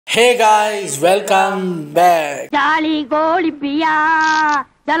Hey guys, welcome back. Jali goli piya,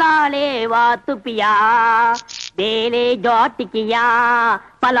 jalale vaatu piya, dele joti kiya,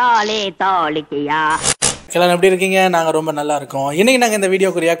 palale toli kiya. எல்லாரும் எப்படி இருக்கீங்க? நாங்கள் ரொம்ப நல்லா இருக்கோம். இன்றைக்கி நாங்கள் இந்த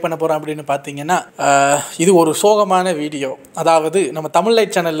வீடியோக்கு ரியாக்ட் பண்ண போகிறோம் அப்படின்னு பார்த்தீங்கன்னா, இது ஒரு சோகமான வீடியோ. அதாவது நம்ம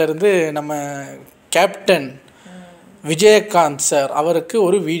TamilLight சேனல்லேருந்து நம்ம கேப்டன் விஜயகாந்த் சார் அவருக்கு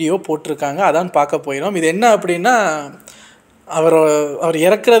ஒரு வீடியோ போட்டிருக்காங்க. அதான் பார்க்க போயிடும். இது என்ன அப்படின்னா, அவர்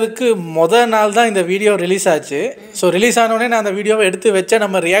இறக்குறதுக்கு நாள் தான் இந்த வீடியோ ரிலீஸ் ஆச்சு. ஸோ ரிலீஸ் ஆனோடனே நான் அந்த வீடியோவை எடுத்து வச்சா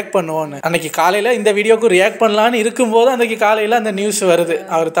நம்ம ரியாக்ட் பண்ணுவோன்னு, அன்றைக்கி காலையில் இந்த வீடியோவுக்கு ரியாக்ட் பண்ணலான்னு இருக்கும்போது அன்றைக்கி காலையில் அந்த நியூஸ் வருது,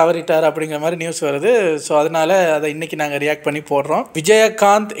 அவர் தவறிட்டார் அப்படிங்கிற மாதிரி நியூஸ் வருது. ஸோ அதனால் அதை இன்றைக்கி நாங்கள் ரியாக்ட் பண்ணி போடுறோம்.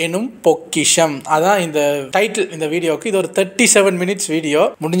 விஜயகாந்த் எனும் பொக்கிஷம், அதான் இந்த டைட்டில் இந்த வீடியோவுக்கு. இது ஒரு 37 minutes வீடியோ.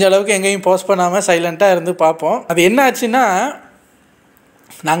 முடிஞ்ச அளவுக்கு எங்கேயும் போஸ்ட் பண்ணாமல் சைலண்ட்டாக இருந்து பார்ப்போம். அது என்ன ஆச்சுன்னா,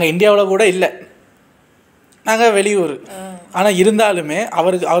 நாங்கள் இந்தியாவில் கூட இல்லை, நாங்கள் வெளியூர். ஆனால் இருந்தாலுமே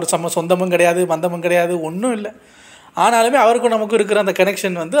அவர் சொந்தமும் கிடையாது, பந்தமும் கிடையாது, ஒன்றும் இல்லை. ஆனாலுமே அவருக்கும் நமக்கும் இருக்கிற அந்த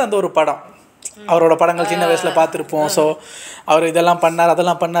கனெக்ஷன் வந்து அந்த ஒரு படம், அவரோட படங்கள் சின்ன வயசில் பார்த்துருப்போம். ஸோ அவர் இதெல்லாம் பண்ணார்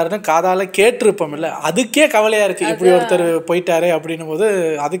அதெல்லாம் பண்ணாருன்னு காதால் கேட்டிருப்போம். இல்லை, அதுக்கே கவலையாக இருக்குது. இப்படி ஒருத்தர் போயிட்டாரு அப்படின்னும் போது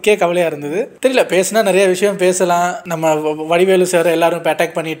அதுக்கே கவலையாக இருந்தது. தெரியல, பேசினா நிறைய விஷயம் பேசலாம். நம்ம வடிவேலு சார் எல்லாரும் இப்போ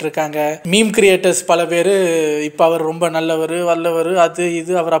அட்டாக் பண்ணிகிட்டு இருக்காங்க. மீம் கிரியேட்டர்ஸ் பல பேர் இப்போ அவர் ரொம்ப நல்லவர் வல்லவர், அது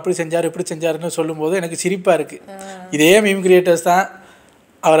இது அவர் அப்படி செஞ்சார் இப்படி செஞ்சாருன்னு சொல்லும்போது எனக்கு சிரிப்பாக இருக்குது. இதே மீம் கிரியேட்டர்ஸ் தான்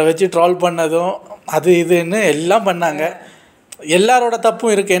அவரை வச்சு ட்ரால் பண்ணதும் அது இதுன்னு எல்லாம் பண்ணாங்க. எல்லாரோட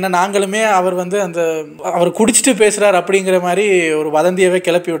தப்பும் இருக்குது. ஏன்னா நாங்களுமே அவர் குடிச்சிட்டு பேசுகிறார் அப்படிங்கிற மாதிரி ஒரு வதந்தியவே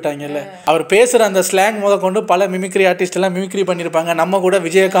கிளப்பி விட்டாங்கல்ல. அவர் பேசுகிற அந்த ஸ்லாங் கொண்டு பல மிமிக்ரி ஆர்டிஸ்ட் எல்லாம் மிமிக்ரி பண்ணியிருப்பாங்க. நம்ம கூட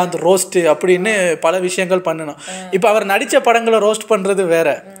விஜயகாந்த் ரோஸ்ட்டு அப்படின்னு பல விஷயங்கள் பண்ணணும். இப்போ அவர் நடித்த படங்களை ரோஸ்ட் பண்ணுறது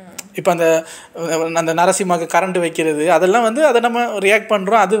வேறு. இப்போ அந்த நரசிம்மாவுக்கு கரண்ட் வைக்கிறது அதெல்லாம் அதை நம்ம ரியாக்ட்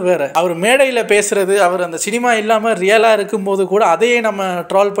பண்ணுறோம், அது வேறு. அவர் மேடையில் பேசுகிறது, அவர் அந்த சினிமா இல்லாமல் ரியலாக இருக்கும்போது கூட அதையே நம்ம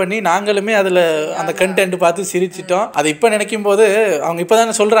ட்ரால் பண்ணி நாங்களுமே அதில் அந்த கண்டென்ட் பார்த்து சிரிச்சிட்டோம். அது இப்போ நினைக்கும் போது அவங்க இப்போ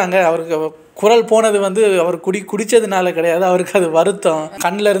தானே சொல்கிறாங்க, அவருக்கு குரல் போனது அவர் குடித்ததுனால கிடையாது, அவருக்கு அது வருத்தம்.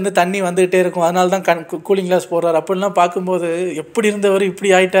 கண்ணில் இருந்து தண்ணி வந்துகிட்டே இருக்கும், அதனால தான் கூலிங் கிளாஸ் போடுறாரு அப்படின்லாம் பார்க்கும்போது எப்படி இருந்தவர் இப்படி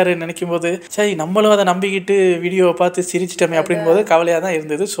ஆயிட்டாருன்னு நினைக்கும் போது சரி நம்மளும் அதை நம்பிக்கிட்டு வீடியோவை பார்த்து சிரிச்சிட்டோமே அப்படின்போது கவலையாக தான்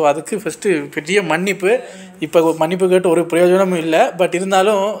இருந்தது. ஸோ அதுக்கு ஃபஸ்ட்டு பெரிய மன்னிப்பு. இப்போ மன்னிப்பு கேட்டு ஒரு பிரயோஜனமும் இல்லை. பட்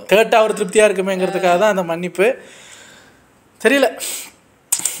இருந்தாலும் கேட்டால் அவர் திருப்தியாக இருக்குமேங்கிறதுக்காக தான் அந்த மன்னிப்பு. தெரியல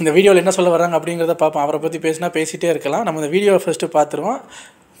இந்த வீடியோவில் என்ன சொல்ல வர்றாங்க அப்படிங்கிறத பார்ப்போம். அவரை பற்றி பேசினா பேசிகிட்டே இருக்கலாம். நம்ம இந்த வீடியோவை ஃபஸ்ட்டு பார்த்துருவோம்.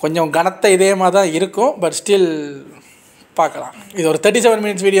 கொஞ்சம் கனத்த இதயமாக தான் இருக்கும், பட் ஸ்டில் பார்க்கலாம். இது ஒரு 37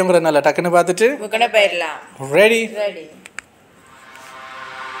 minutes வீடியோங்கிறதுனால டக்குன்னு பார்த்துட்டு போயிடலாம். ரெடி?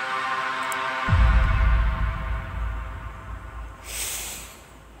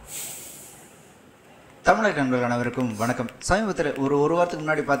 தமிழக நண்பர்கள் அனைவருக்கும் வணக்கம். சமீபத்தில் ஒரு வாரத்துக்கு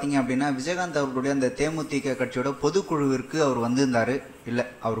முன்னாடி பார்த்தீங்க அப்படின்னா, விஜயகாந்த் அவர்களுடைய அந்த தேமுதிக கட்சியோட பொதுக்குழுவிற்கு அவர் வந்திருந்தார். இல்லை,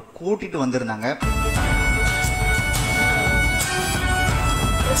 அவர் கூட்டிட்டு வந்திருந்தாங்க.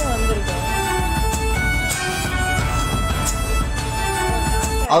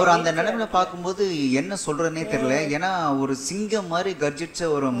 அவர் அந்த நிலைமையில பார்க்கும்போது என்ன சொல்றதுன்னே தெரியல. ஏன்னா ஒரு சிங்கம் மாதிரி கர்ஜிச்ச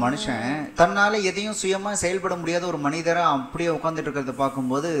ஒரு மனுஷன் தன்னால எதையும் சுயமா செயல்பட முடியாத ஒரு மனிதரா அப்படியே உட்காந்துட்டு இருக்கிறத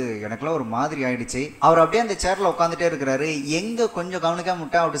பார்க்கும்போது எனக்குலாம் ஒரு மாதிரி ஆயிடுச்சு. அவர் அப்படியே அந்த சேர்ல உட்காந்துட்டே இருக்கிறாரு. எங்க கொஞ்சம் கவனிக்காம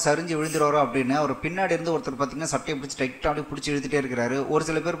விட்டா அப்படி சரிஞ்சு விழுந்துருவாரோ அப்படின்னு அவர் பின்னாடி இருந்து ஒருத்தர் பார்த்தீங்கன்னா சட்டையை பிடிச்சி டைட்டா அப்படியே பிடிச்சி இழுத்துட்டே இருக்கிறாரு. ஒரு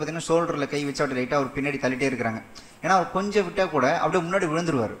சில பேர் பார்த்தீங்கன்னா ஷோல்டர்ல கை வச்சு அப்படி லைட்டா அவர் பின்னாடி தள்ளிட்டே இருக்கிறாங்க. ஏன்னா அவர் கொஞ்சம் விட்டா கூட அப்படியே முன்னாடி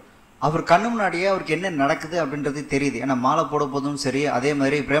விழுந்துருவாரு. அவர் கண்ணு முன்னாடியே அவருக்கு என்ன நடக்குது அப்படின்றது தெரியுது. ஏன்னா மாலை போட போதும் சரி, அதே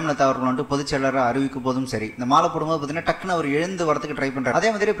மாதிரி பிரேமலதா அவர்கள் பொதுச்செயலாளர் அறிவிக்கும் போதும் சரி, இந்த மாலை போடும்போது பார்த்தீங்கன்னா டக்குன்னு அவர் எழுந்து வரதுக்கு ட்ரை பண்றாரு. அதே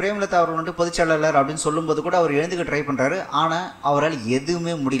மாதிரி பிரேமலதா அவர்கள் பொதுச்செயலாளர் அப்படின்னு சொல்லும்போது கூட அவர் எழுந்துக்க ட்ரை பண்றாரு. ஆனா அவரால்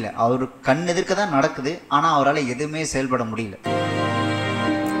எதுவுமே முடியல. அவர் கண் எதிர்க்க தான் நடக்குது, ஆனா அவரால் எதுவுமே செயல்பட முடியல.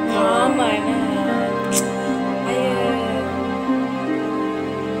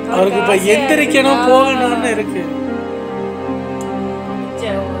 அவருக்கு இப்ப எந்திரிக்கணும் போகணும்னு இருக்கு.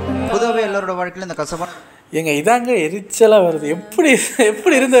 பொதுவாகவே எல்லாரோட வாழ்க்கையில இந்த கசப்பான இதாங்க எரிச்சலாக வருது.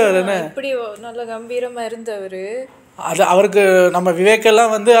 எப்படி இருந்தவர், என்ன இப்படி நல்ல கம்பீரமாக இருந்தவர். அது அவருக்கு நம்ம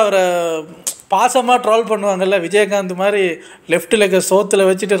விவேக்கெல்லாம் அவரை பாசமாக ட்ரால் பண்ணுவாங்கல்ல. விஜயகாந்த் மாதிரி லெஃப்ட் லெக்கை சோத்தில்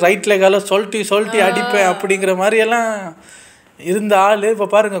வச்சுட்டு ரைட் லெக்கால சொல்லிட்டு அடிப்பேன் அப்படிங்கிற மாதிரியெல்லாம் இருந்த ஆள் இப்போ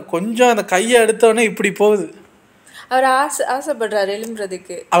பாருங்கள், கொஞ்சம் அந்த கையை எடுத்தோடனே இப்படி போகுது. அவர் ஆசைப்படுறாரு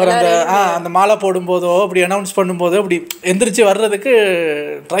எழும்புறதுக்கு. அவர் அந்த மாலை போடும்போதோ அப்படி அனௌன்ஸ் பண்ணும்போதோ அப்படி எந்திரிச்சு வர்றதுக்கு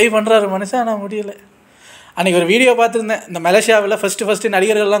ட்ரை பண்ணுறாரு மனுஷன், ஆனால் முடியலை. அன்றைக்கி ஒரு வீடியோ பார்த்துருந்தேன். இந்த மலேசியாவில் ஃபஸ்ட்டு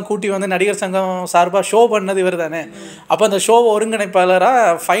நடிகர்கள்லாம் கூட்டி நடிகர் சங்கம் சார்பாக ஷோ பண்ணது இவர் தானே. அப்போ அந்த ஷோவை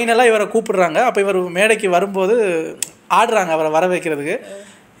ஒருங்கிணைப்பாளராக ஃபைனலாக இவரை கூப்பிடுறாங்க. அப்போ இவர் மேடைக்கு வரும்போது ஆடுறாங்க அவரை வர வைக்கிறதுக்கு.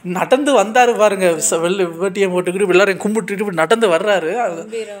 நடந்து வந்தார் பாருங்க, வேட்டியை போட்டுக்கிட்டு எல்லாரையும் கும்பிட்டுட்டு நடந்து வர்றாரு.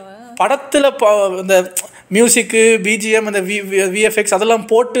 படத்தில் இந்த மியூசிக்கு பிஜிஎம் அந்த விஎஃப்எக்ஸ் அதெல்லாம்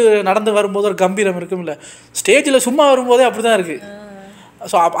போட்டு நடந்து வரும்போது ஒரு கம்பீரம் இருக்கும்ல, ஸ்டேஜில் சும்மா வரும்போதே அப்படி தான் இருக்குது.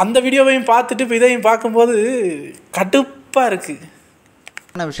 ஸோ அந்த வீடியோவையும் பார்த்துட்டு இப்போ இதையும் பார்க்கும்போது கடுப்பாக இருக்குது.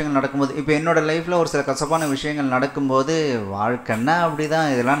 விஷயங்கள் நடக்கும்போது இப்போ என்னோடய லைஃப்பில் ஒரு சில கசப்பான விஷயங்கள் நடக்கும்போது வாழ்க்கைன்னா அப்படி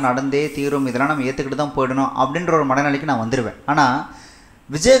தான், இதெல்லாம் நடந்தே தீரும், இதெல்லாம் நம்ம ஏற்றுக்கிட்டு தான் போயிடணும் அப்படின்ற ஒரு மனநிலைக்கு நான் வந்துடுவேன். ஆனால்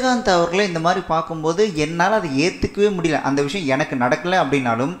விஜயகாந்த் அவர்களே இந்த மாதிரி பார்க்கும்போது என்னால் அதை ஏற்றுக்கவே முடியல. அந்த விஷயம் எனக்கு நடக்கலை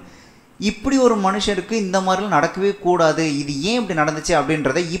அப்படின்னாலும் இப்படி ஒரு மனுஷருக்கு இந்த மாதிரிலாம் நடக்கவே கூடாது, இது ஏன் இப்படி நடந்துச்சு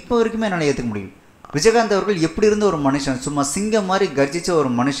அப்படின்றத இப்போ வரைக்குமே என்னால் ஏற்றுக்க முடியும். விஜயகாந்த் அவர்கள் எப்படி இருந்த ஒரு மனுஷன், சும்மா சிங்கம் மாதிரி கர்ஜிச்ச ஒரு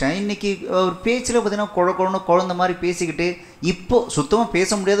மனுஷன், இன்றைக்கி ஒரு பேச்சில் பார்த்தீங்கன்னா குழந்த மாதிரி பேசிக்கிட்டு இப்போது சுத்தமாக பேச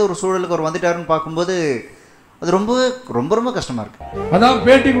முடியாத ஒரு சூழலுக்கு அவர் வந்துட்டாருன்னு பார்க்கும்போது அது ரொம்ப ரொம்ப ரொம்ப கஷ்டமாக இருக்குது. அதான்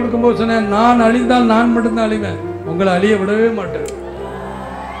பேட்டி கொடுக்கும்போது சொன்னேன், நான் அழிந்தால் நான் மட்டும்தான் அழிவேன், உங்களை அழிய விடவே மாட்டேன்.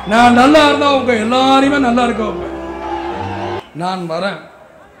 நான் நல்லா இருந்தால் உங்கள் எல்லாரையுமே நல்லா இருக்க வைப்பேன். நான்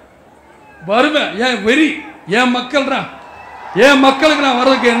வருவேன், ஏன் வெறி, என் மக்களுக்கு நான்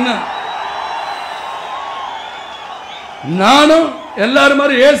வர்றதுக்கு என்ன, நானும் எல்லாரும்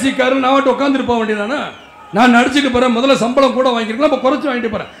மாதிரி ஏசி காரு நான் மட்டும் உட்காந்துட்டு போக வேண்டியதானே. நான் நடிச்சுட்டு போகிறேன், முதல்ல சம்பளம் கூட வாங்கிக்கலாம், இப்போ குறைச்சி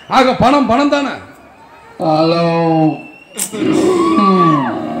வாங்கிட்டு போகிறேன். ஆக பணம் தானே. ஹலோ,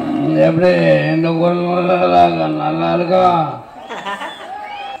 எப்படி இந்த குரல் நல்லா இருக்கா?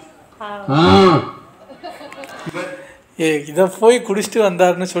 இதை போய் குடிச்சிட்டு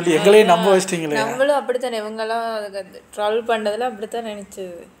வந்தாருன்னு சொல்லி எங்களையும் நம்ப வச்சிட்டீங்களே. நம்மளும் அப்படித்தானே, இவங்கெல்லாம் அதுக்கு ட்ராவல் பண்ணுறதுல அப்படித்தான்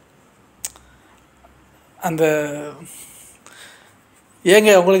நினைச்சது. அந்த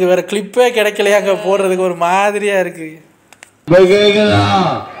ஏங்க உங்களுக்கு வேற கிளிப்பே கிடைக்கலையாங்க போடுறதுக்கு, ஒரு மாதிரியா இருக்கு. மக்களுக்கு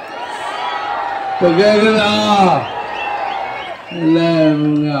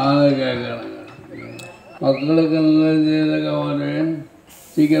நல்ல வருவேன்,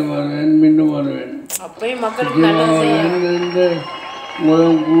 சீக்கிரம் வருவேன், மீண்டும் வருவேன். அப்பயும் மக்களுக்கு நல்லது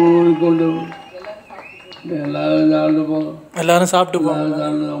கொண்டு எல்லாரும் சாப்பிட்டு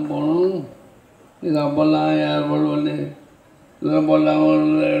போகணும். இது அப்பெல்லாம் யார் போடுவது, இதெல்லாம் போடலாம்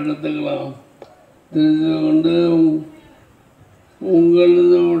எடுத்துக்கலாம். தெரிந்து கொண்டு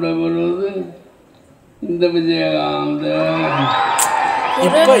உங்களது விடப்படுவது இந்த விஜயகாந்த்.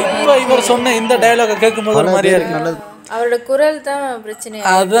 இப்போ இவர் சொன்ன இந்த டயலாக கேட்கும்போது ஒரு மாதிரியா இருக்கு. நல்லது, அவரோட குரல் தான் பிரச்சனை.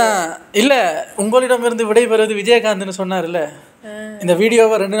 அதான் இல்லை, உங்களிடமிருந்து விடைபெறுவது விஜயகாந்த்னு சொன்னார்ல, இந்த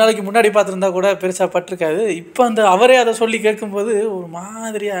வீடியோவை 2 நாளைக்கு முன்னாடி பார்த்துருந்தா கூட பெருசாக பட்டிருக்காது. இப்போ அந்த அவரே அதை சொல்லி கேட்கும்போது ஒரு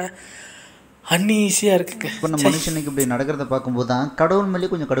மாதிரியா அன்ஈஸியாக இருக்குங்க. இப்போ நம்ம மனுஷனுக்கு இப்படி நடக்கிறத பார்க்கும்போது தான் கடவுள் மேலேயே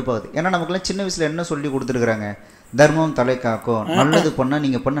கொஞ்சம் கடுப்பாகுது. ஏன்னா நமக்குலாம் சின்ன வயசில் என்ன சொல்லி கொடுத்துருக்குறாங்க, தர்மம் தலை காக்கும், நல்லது பண்ணால்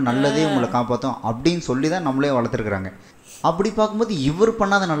நீங்கள் பண்ண நல்லதே உங்களை காப்பாற்றும் அப்படின்னு சொல்லி தான் நம்மளே வளர்த்துருக்குறாங்க. அப்படி பார்க்கும்போது இவர்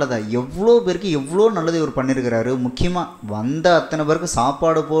பண்ணாத நல்லதா, எவ்வளோ பேருக்கு எவ்வளோ நல்லது இவர் பண்ணியிருக்கிறாரு. முக்கியமாக வந்த அத்தனை பேருக்கு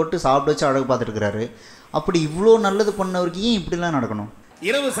சாப்பாடு போட்டு சாப்பிட வச்சு அழகு பார்த்துருக்கிறாரு. அப்படி இவ்வளோ நல்லது பண்ணவருக்கு ஏன் இப்படிலாம் நடக்கணும்?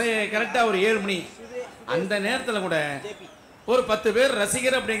 இரவு கரெக்டாக ஒரு 7 மணி அந்த நேரத்தில் கூட ஒரு 10 பேர்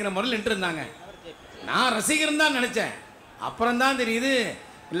ரசிகர் அப்படிங்கிற முறையில் நின்று இருந்தாங்க. நான் ரசிகர்னு தான் நினச்சேன். அப்புறம் தான் தெரியுது,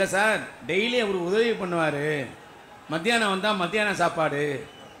 இல்லை சார் டெய்லி அவர் உதவி பண்ணுவார், மத்தியானம் வந்தால் மத்தியான சாப்பாடு,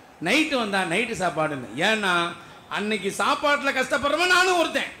 நைட்டு வந்தால் நைட்டு சாப்பாடுன்னு. ஏன்னா அன்னைக்கு சாப்பாட்டில் கஷ்டப்படுறவன் நானும்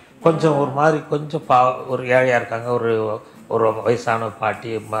ஒருத்தன். கொஞ்சம் ஒரு மாதிரி கொஞ்சம் ஒரு ஏழையாக இருக்காங்க, ஒரு வயசான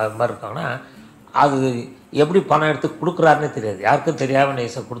பாட்டி மாதிரி இருக்காங்கன்னா அது எப்படி பணம் எடுத்து கொடுக்குறாருன்னே தெரியாது, யாருக்கும் தெரியாமல்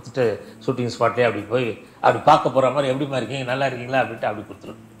நைஸாக கொடுத்துட்டு ஷூட்டிங் ஸ்பாட்லேயே அப்படி போய் அப்படி பார்க்க போகிற மாதிரி எப்படிமா இருக்கீங்க நல்லா இருக்கீங்களா அப்படின்ட்டு அப்படி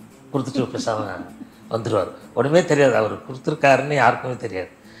கொடுத்துட்டு பேசாமல் வந்துடுவார். ஒன்றுமே தெரியாது அவர் கொடுத்துருக்காருன்னு யாருக்குமே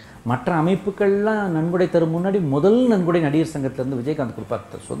தெரியாது. மற்ற அமைப்புகள்லாம் நன்கொடை தரும் முன்னாடி முதல் நன்கொடை நடிகர் சங்கத்திலேருந்து விஜயகாந்த் கொடுப்பார்,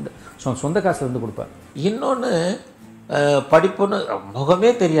 சொந்த காசுலேருந்து கொடுப்பார். இன்னொன்று படிப்புன்னு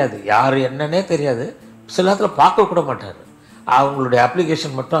முகமே தெரியாது, யார் என்னன்னே தெரியாது, சில நேரத்தில் பார்க்க கூட மாட்டார். அவங்களுடைய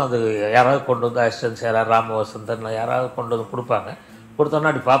அப்ளிகேஷன் மட்டும் அது யாராவது கொண்டு வந்து அசிஸ்டன்ஸ் யாராவது ராமவசந்தன் யாராவது கொண்டு வந்து கொடுப்பாங்க. கொடுத்தோன்னா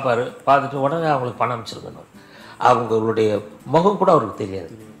அப்படி பார்ப்பார், பார்த்துட்டு உடனே அவங்களுக்கு பணம் அமைச்சிருக்கணும். அவங்களுடைய முகம் கூட அவருக்கு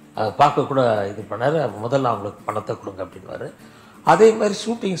தெரியாது, அதை பார்க்க கூட இது பண்ணார். முதல்ல அவங்களுக்கு பணத்தை கொடுங்க அப்படின்வார். அதே மாதிரி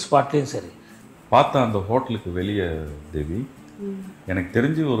ஷூட்டிங் ஸ்பாட்லேயும் சரி. பார்த்தா அந்த ஹோட்டலுக்கு வெளியே தேவி எனக்கு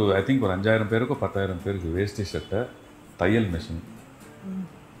தெரிஞ்சு ஒரு ஐ திங்க் ஒரு 5000 பேருக்கோ 10,000 பேருக்கு வேஷ்டி சட்டை தையல் மிஷின்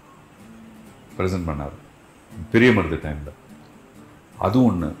ப்ரெசென்ட் பண்ணார் பெரிய மருது டைமில். அது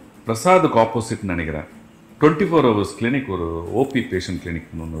ஒன்று. பிரசாதுக்கு ஆப்போசிட்னு நினைக்கிறேன் 24 hours கிளினிக், ஒரு ஓபி பேஷண்ட்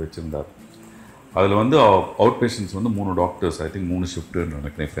கிளினிக்னு ஒன்று வச்சுருந்தார். அதில் வந்து அவுட் பேஷண்ட்ஸ் வந்து 3 டாக்டர்ஸ், ஐ திங்க் 3 ஷிஃப்ட்டுன்னு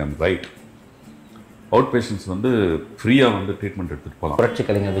நினைக்கிறேன், if I am right. Out patients வந்து ஃப்ரீயாக வந்து ட்ரீட்மெண்ட் எடுத்துகிட்டு போகலாம். புரட்சி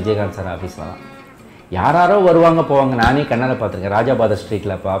கலைஞர் விஜயகாந்த் சார் ஆஃபீஸில் தான் யாரோ வருவாங்க போவாங்க. நானே கண்ணால் பார்த்துருக்கேன். ராஜாபாத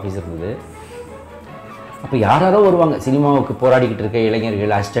ஸ்ட்ரீட்டில் அப்போ ஆஃபீஸ் இருந்தது. அப்போ யாரோ வருவாங்க, சினிமாவுக்கு போராடிக்கிட்டு இருக்க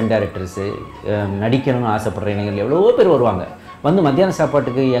இளைஞர்கள், அசிஸ்டன்ட் டைரக்டர்ஸு, நடிக்கணும்னு ஆசைப்படுற இளைஞர்கள் எவ்வளவோ பேர் வருவாங்க. வந்து மத்தியான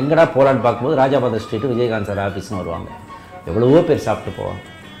சாப்பாட்டுக்கு எங்கடா போகலான்னு பார்க்கும்போது ராஜாபாத ஸ்ட்ரீட்டு விஜயகாந்த் சார் ஆஃபீஸ்னு வருவாங்க. எவ்வளவோ பேர் சாப்பிட்டு போவாங்க.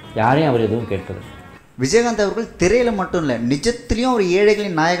 யாரையும் அவர் எதுவும் கேட்டது. விஜயகாந்த் அவர்கள் திரையில் மட்டும் இல்லை, நிஜத்துலேயும் ஒரு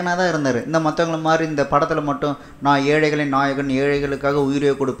ஏழைகளின் நாயகனாக தான் இருந்தார். இந்த மற்றவங்கள மாதிரி இந்த படத்தில் மட்டும் நான் ஏழைகளின் நாயகன், ஏழைகளுக்காக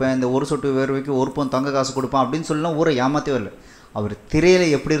உயிரை கொடுப்பேன், இந்த ஒரு சொட்டு வேர்வைக்கு ஒரு பவுன் தங்க காசு கொடுப்பேன் அப்படின்னு சொல்லலாம் ஊரை ஏமாற்றவே இல்லை. அவர்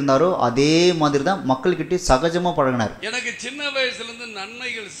திரையில் எப்படி இருந்தாரோ அதே மாதிரி தான் மக்கள்கிட்ட சகஜமாக பழகினார். எனக்கு சின்ன வயசுலேருந்து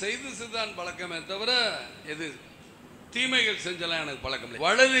நன்மைகள் செய்து தான் பழக்கமே தவிர எது தீமைகள் செஞ்சலாம் எனக்கு பழக்கம் இல்லை.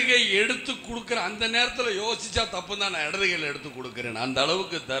 வலதுகை எடுத்து கொடுக்குற அந்த நேரத்தில் யோசிச்சா தப்பு தான், நான் இடதுகையில் எடுத்து கொடுக்குறேன். அந்த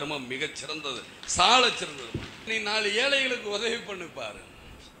அளவுக்கு தர்மம் மிகச் சிறந்தது, சால சிறந்தது. நீ 4 ஏழைகளுக்கு உதவி பண்ணிப்பாரு,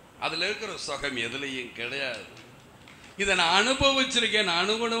 அதில் இருக்கிற சுகம் எதுலையும் கிடையாது. இதை நான் அனுபவிச்சிருக்கேன், நான்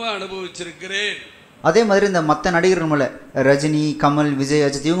அனுகுணமாக அனுபவிச்சிருக்கிறேன். அதே மாதிரி இந்த மற்ற நடிகர்கள் மேலே ரஜினி, கமல், விஜய்,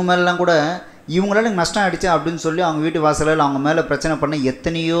 அஜித் இவங்க மேலெலாம் கூட இவங்களால எனக்கு நஷ்டம் ஆகிடுச்சு அப்படின்னு சொல்லி அவங்க வீட்டு வாசலில் அவங்க மேலே பிரச்சனை பண்ண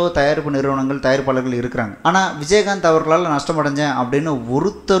எத்தனையோ தயாரிப்பு நிறுவனங்கள், தயாரிப்பாளர்கள் இருக்கிறாங்க. ஆனால் விஜயகாந்த் அவர்களால் நஷ்டம் அடைஞ்சேன் அப்படின்னு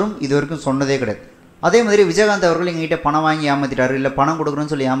ஒருத்தரும் இது வரைக்கும் சொன்னதே கிடையாது. அதே மாதிரி விஜயகாந்த் அவர்கள் எங்ககிட்ட பணம் வாங்கி ஏமாத்திட்டாரு, இல்லை பணம்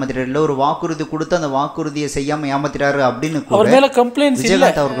கொடுக்குறேன்னு சொல்லி ஏமாத்திட்டாரு, இல்லை ஒரு வாக்குறுதி கொடுத்து அந்த வாக்குறுதியை செய்யாமல் ஏமாத்திட்டாரு அப்படின்னு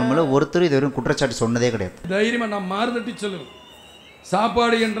விஜயகாந்த் அவர்கள் மேலே ஒருத்தர் இது வரைக்கும் குற்றச்சாட்டு சொன்னதே கிடையாது. தைரியமாக நான் மாறுதட்டி சொல்லுவேன்,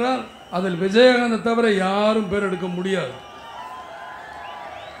 சாப்பாடு என்றால் அதில் விஜயகாந்தை தவிர யாரும் பேர் எடுக்க முடியாது.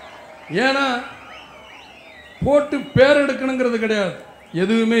 ஏன்னா போட்டு பேர் எடுக்கணுங்கிறது கிடையாது,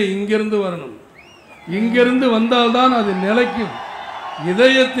 எதுவுமே இங்கிருந்து வரணும். இங்கிருந்து வந்தால்தான் அது நிலைக்கும்,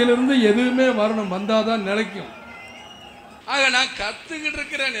 இதயத்திலிருந்து எதுவுமே வரணும், வந்தால்தான் நிலைக்கும். ஆக நான் கற்றுக்கிட்டு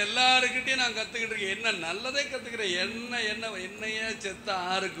இருக்கிறேன், எல்லாருக்கிட்டையும் நான் கற்றுக்கிட்டு இருக்கேன். என்ன நல்லதே கற்றுக்கிறேன். என்னையே செத்த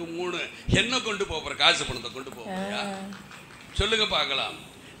 6க்கு 3 என்ன கொண்டு போகிறேன், காசு பணத்தை கொண்டு போறியா சொல்லுங்க பார்க்கலாம்.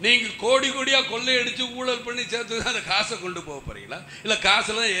 நீங்கள் கோடி கோடியாக கொள்ளையடிச்சு ஊழல் பண்ணி சேர்த்து தான் அந்த காசை கொண்டு போக போகிறீங்களா, இல்லை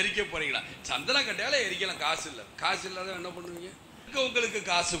காசில் தான் எரிக்க போகிறீங்களா? சந்தனம் கட்டியாலே எரிக்கலாம், காசு இல்லை. காசு இல்லாத என்ன பண்ணுவீங்க? உங்களுக்கு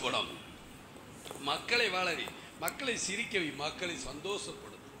காசு படம், மக்களை வாழவி, மக்களை சிரிக்கவி, மக்களை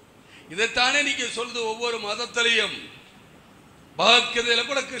சந்தோஷப்படுது. இதைத்தானே நீங்கள் சொல்லுது ஒவ்வொரு மதத்திலையும். பகவத்கீதையில்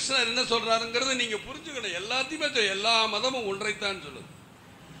கூட கிருஷ்ணர் என்ன சொல்கிறாருங்கிறது நீங்கள் புரிஞ்சுக்கணும். எல்லாத்தையுமே எல்லா மதமும் ஒன்றைத்தான் சொல்லுது.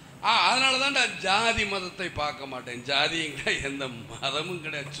 அதனால தான் நான் ஜாதி மதத்தை பார்க்க மாட்டேன். ஜாதிங்கிற எந்த மதமும்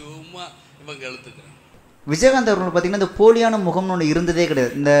கிடையாது, சும்மா இவங்க எழுத்துக்கிறேன். விஜயகாந்த் அவர்கள் பார்த்தீங்கன்னா இந்த போலியான முகம்னு ஒன்று இருந்ததே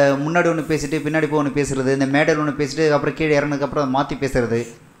கிடையாது. இந்த முன்னாடி ஒன்று பேசிட்டு பின்னாடி போய் ஒன்று பேசுறது, இந்த மேடையில் ஒன்று பேசிட்டு அப்புறம் கீழே இறங்கினதுக்கப்புறம் அதை மாற்றி பேசுறது,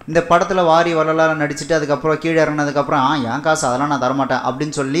 இந்த படத்தில் வாரி வரலாறு நடிச்சுட்டு அதுக்கப்புறம் கீழே இறங்கினதுக்கப்புறம் என் காசு அதெல்லாம் நான் தரமாட்டேன்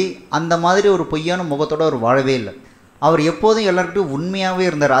அப்படின்னு சொல்லி அந்த மாதிரி ஒரு பொய்யான முகத்தோடு அவர் வாழவே இல்லை. அவர் எப்போதும் எல்லாருக்கிட்டும் உண்மையாகவே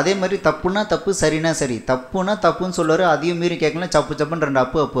இருந்தார். அதே மாதிரி தப்புனா தப்பு, சரினா சரி, தப்புனா தப்புன்னு சொல்லுவார், அதையும் மீறி கேட்கலாம் சப்பு சப்புன்னு 2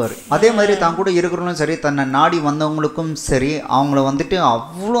 அப்பு அப்புவார். அதே மாதிரி தான் கூட இருக்கிறவங்களும் சரி, தன்னை நாடி வந்தவங்களுக்கும் சரி, அவங்கள வந்துட்டு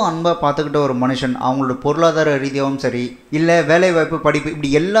அவ்வளோ அன்பாக பார்த்துக்கிட்ட ஒரு மனுஷன். அவங்களோட பொருளாதார ரீதியாகவும் சரி, இல்லை வேலைவாய்ப்பு, படிப்பு,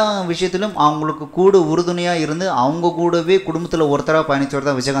 இப்படி எல்லா விஷயத்திலும் அவங்களுக்கு கூட உறுதுணையாக இருந்து அவங்க கூடவே குடும்பத்தில் ஒருத்தராக பயணிச்சவர்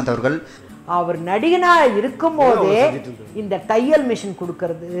தான் விஜயகாந்த் அவர்கள். அவர் நடிகனாக இருக்கும்போதே இந்த தையல் மிஷின்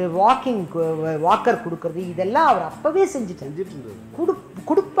கொடுக்கறது, வாக்கர் கொடுக்கறது, இதெல்லாம் அவர் அப்பவே செஞ்சுட்டு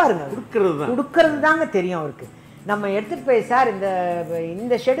கொடுப்பாருங்க. கொடுக்கறது தாங்க தெரியும் அவருக்கு. நம்ம எடுத்துகிட்டு போய் சார்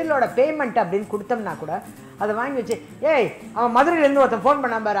இந்த ஷெடியூலோட பேமெண்ட் அப்படின்னு கொடுத்தோம்னா கூட அதை வாங்கி வச்சு, ஏய் அவன் மதுரையிலேருந்து ஒருத்தன் ஃபோன்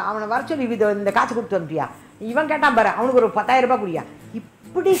பண்ணான் பாரு, அவனை வர சொல்லி இந்த காசு கொடுத்து வந்துட்டியா, இவன் கேட்டான் பாரு அவனுக்கு ஒரு 10,000 ரூபாய் குடியா,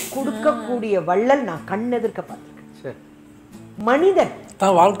 இப்படி கொடுக்கக்கூடிய வள்ளல் நான் கண்ணெதிர்க்க பார்த்துருக்கேன். மனிதன்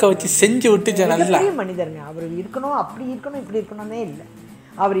தான் வாழ்க்கை வச்சு செஞ்சு விட்டு நல்லா மனிதருங்க. அவர் இருக்கணும், அப்படி இருக்கணும், இப்படி இருக்கணும்னே இல்லை.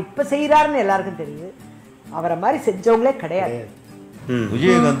 அவர் இப்போ செய்கிறாருன்னு எல்லாருக்கும் தெரியுது, அவரை மாதிரி செஞ்சவங்களே கிடையாது.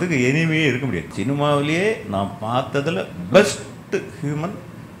 விஜயகாந்துக்கு எனிமையே இருக்க முடியாது. சினிமாவிலேயே நான் பார்த்ததில் பெஸ்ட் ஹியூமன்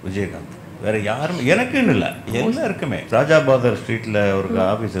விஜயகாந்த். வேற யாரும் எனக்குன்னு இல்லை, எல்லாருக்குமே. ராஜாபாதர் ஸ்ட்ரீட்டில் அவருக்கு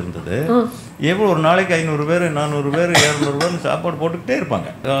ஆஃபீஸ் இருந்தது. எவ்வளோ ஒரு நாளைக்கு 500 பேர், 400 பேர், 200 பேர் சாப்பாடு போட்டுக்கிட்டே இருப்பாங்க.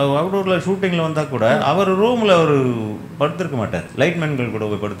 அவுடோரில் ஷூட்டிங்கில் வந்தால் கூட அவர் ரூமில் அவர் படுத்திருக்க மாட்டார். லைட்மேன்கள் கூட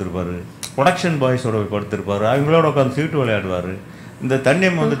போய் படுத்திருப்பார், ப்ரொடக்ஷன் பாய்ஸோட போய் படுத்திருப்பார், அவங்களோட உட்காந்து சீட்டு விளையாடுவார். இந்த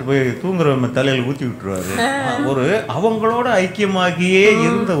தண்ணியை வந்துட்டு போய் தூங்குற தலையில் ஊற்றி விட்டுருவாரு. ஒரு அவங்களோட ஐக்கியமாகியே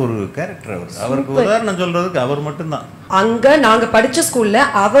இருந்த ஒரு கேரக்டர் அவர். அவருக்கு உதாரணம் சொல்றதுக்கு அவர் மட்டும்தான். அங்க நாங்க படிச்ச ஸ்கூல்ல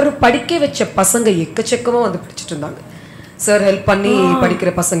அவர் படிக்க வச்ச பசங்க எக்கச்சக்கமா வந்து படிச்சுட்டு இருந்தாங்க. சார் ஹெல்ப் பண்ணி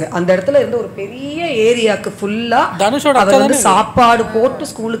படிக்கிற பசங்க அந்த இடத்துல இருந்து ஒரு பெரிய ஏரியாவுக்கு ஃபுல்லா அவர் வந்து சாப்பாடு போட்டு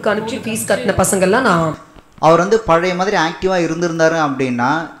ஸ்கூலுக்கு அனுப்பிச்சு ஃபீஸ் கட்டின பசங்க எல்லாம் அவர் வந்து பழைய மாதிரி ஆக்டிவா இருந்திருந்தாரு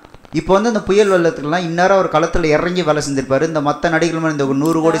அப்படின்னா இப்போ வந்து இந்த புயல் வெள்ளத்துக்குலாம் இந்நேரம் அவர் களத்தில் இறங்கி வேலை செஞ்சிருப்பாரு. இந்த மற்ற நடிகர்கள் மாதிரி இந்த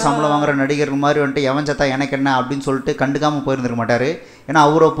 100 கோடி சம்பளம் வாங்குற நடிகர்கள் மாதிரி வந்துட்டு எவன் சத்தா எனக்கு என்ன அப்படின்னு சொல்லிட்டு கண்டுக்காமல் போயிருந்துருக்க மாட்டார். ஏன்னா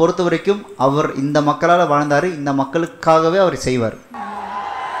அவரை பொறுத்த வரைக்கும் அவர் இந்த மக்களால் வாழ்ந்தார், இந்த மக்களுக்காகவே அவர் செய்வார்.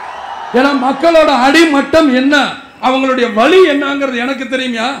 ஏன்னா மக்களோட அடிமட்டம் என்ன, அவங்களுடைய வழி என்னங்கிறது எனக்கு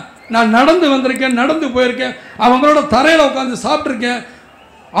தெரியுமா. நான் நடந்து வந்திருக்கேன், நடந்து போயிருக்கேன், அவங்களோட தரையில் உட்காந்து சாப்பிட்ருக்கேன்,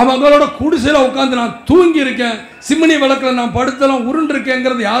 அவங்களோட குடிசையில் உட்காந்து நான் தூங்கி இருக்கேன், சிம்னி விளக்கில் நான் படுத்தலாம்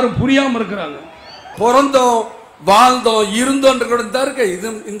உருண்டிருக்கேங்கிறது யாரும் புரியாமல் இருக்கிறாங்க. பிறந்தோம், வாழ்ந்தோம், இருந்தோன்ற கூட தான் இருக்க. இது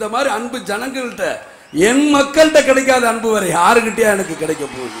இந்த மாதிரி அன்பு ஜனங்கள்கிட்ட, என் மக்கள்கிட்ட கிடைக்காத அன்பு வரை யாருக்கிட்டே எனக்கு கிடைக்க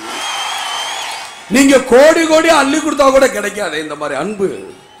போகுது. நீங்க கோடி கோடி அள்ளி கொடுத்தா கூட கிடைக்காது இந்த மாதிரி அன்பு.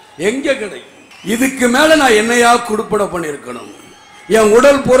 எங்க கிடைக்கும்? இதுக்கு மேல நான் என்னையா குடுப்பட பண்ணிருக்கணும்? என்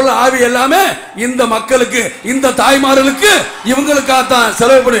உடல் பொருள் ஆவி எல்லாமே இந்த மக்களுக்கு, இந்த தாய்மார்களுக்கு, இவங்களுக்காகத்தான்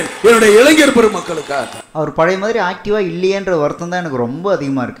செலவு பண்ணி, என்னுடைய இளைஞர் பெருமக்களுக்காக. அவர் பழைய மாதிரி ஆக்டிவாக இல்லையன்ற வருத்தம் தான் எனக்கு ரொம்ப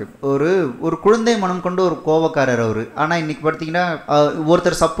அதிகமாக இருக்குது. ஒரு குழந்தை மனம் கொண்டு ஒரு கோபக்காரர் அவர். ஆனால் இன்றைக்கி பார்த்தீங்கன்னா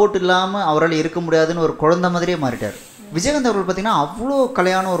ஒருத்தர் சப்போர்ட் இல்லாமல் அவரால் இருக்க முடியாதுன்னு ஒரு குழந்தை மாதிரியே மாறிட்டார். விஜயகாந்த் அவர்கள் பார்த்தீங்கன்னா அவ்வளோ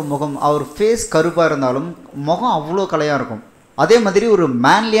கலையான ஒரு முகம். அவர் ஃபேஸ் கருப்பாக இருந்தாலும் முகம் அவ்வளோ கலையாக இருக்கும். அதே மாதிரி ஒரு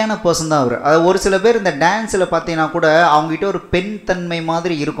மேன்லியான பர்சன் தான் அவர். ஒரு சில பேர் இந்த டான்ஸில் பார்த்தீங்கன்னா கூட அவங்ககிட்ட ஒரு பெண் தன்மை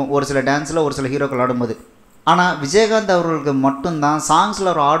மாதிரி இருக்கும் ஒரு சில டான்ஸில், ஒரு சில ஹீரோக்கள் ஆடும்போது. ஆனால் விஜயகாந்த் அவர்களுக்கு மட்டும்தான்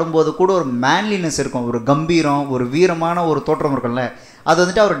சாங்ஸில் அவர் ஆடும்போது கூட ஒரு மேன்லினஸ் இருக்கும், ஒரு கம்பீரம், ஒரு வீரமான ஒரு தோற்றம் இருக்கும்ல. அது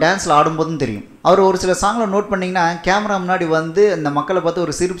வந்துட்டு அவர் டான்ஸில் ஆடும்போதும் தெரியும். அவர் ஒரு சில சாங்கில் நோட் பண்ணிங்கன்னா கேமரா முன்னாடி வந்து இந்த மக்களை பார்த்து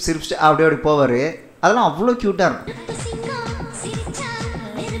ஒரு சிரிப்பு அப்படி போவார். அதெல்லாம் அவ்வளோ க்யூட்டாக இருக்கும்.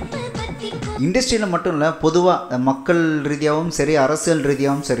 இண்டஸ்ட்ரியில் மட்டும் இல்லை, பொதுவாக மக்கள் ரீதியாகவும் சரி, அரசியல்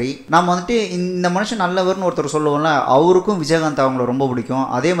ரீதியாகவும் சரி, நாம் வந்துட்டு இந்த மனுஷன் நல்லவர்னு ஒருத்தர் சொல்லுவோம்ல, அவருக்கும் விஜயகாந்த் அவங்கள ரொம்ப பிடிக்கும்.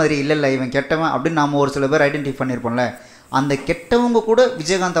 அதே மாதிரி இல்லை இவன் கெட்டவன் அப்படின்னு நாம் ஒரு சில பேர் ஐடென்டிஃபை பண்ணியிருப்போம்ல, அந்த கெட்டவங்க கூட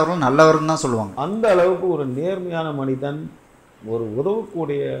விஜயகாந்த் அவர்கள் நல்லவர்னு தான் சொல்லுவாங்க. அந்த அளவுக்கு ஒரு நேர்மையான மனிதன், ஒரு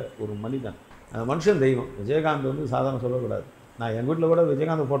உதவக்கூடிய ஒரு மனிதன், மனுஷன் தெய்வம். விஜயகாந்த் வந்து சாதாரண சொல்லக்கூடாது. நான் எங்கள் வீட்டில் கூட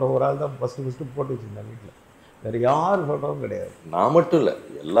விஜயகாந்த் ஃபோட்டோ ஒரு ஆள் தான் ஃபஸ்ட்டு போட்டு வச்சுருந்தேன் வீட்டில். வேறு யார் ஃபோட்டோவும் கிடையாது. நான் மட்டும் இல்லை,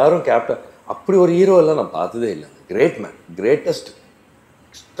 எல்லாரும் கேப்டன். அப்படி ஒரு ஹீரோ எல்லாம் நான் பார்த்ததே இல்லை. Great man, greatest,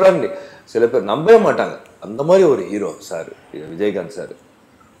 extraordinary. சில பேர் நம்பவே மாட்டாங்க, அந்த மாதிரி ஒரு hero sir Vijayakanth sir.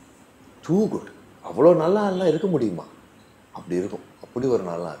 Two good. அவ்வளோ நல்லா எல்லாம் இருக்க முடியுமா? அப்படி இருக்கும். அப்படி ஒரு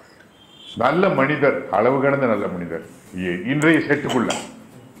நல்லா இருக்கு. நல்ல மனிதர், அளவு கடந்த நல்ல மனிதர். இன்றைய செட்டுக்குள்ள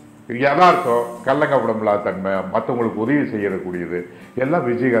யதார்த்தம், கள்ளங்கப்படமில்லா தன்மை, மற்றவங்களுக்கு உதவி செய்யக்கூடியது எல்லாம்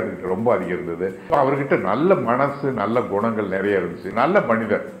விஜயகாந்த் கிட்ட ரொம்ப அதிகம் இருந்தது. அவர்கிட்ட நல்ல மனசு, நல்ல குணங்கள் நிறைய இருந்துச்சு. நல்ல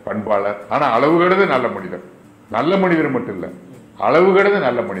மனிதர், பண்பாளர். ஆனால் அளவு கடந்த நல்ல மனிதர். நல்ல மனிதர் மட்டும் இல்லை, அளவு கடந்த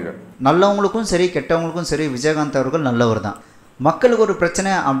நல்ல மனிதர். நல்லவங்களுக்கும் சரி கெட்டவங்களுக்கும் சரி விஜயகாந்த் அவர்கள் நல்லவர் தான். மக்களுக்கு ஒரு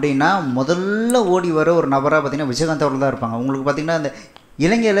பிரச்சனை அப்படின்னா முதல்ல ஓடி வர ஒரு நபராக பார்த்தீங்கன்னா விஜயகாந்த் அவர்கள் தான் இருப்பாங்க. உங்களுக்கு பார்த்தீங்கன்னா இந்த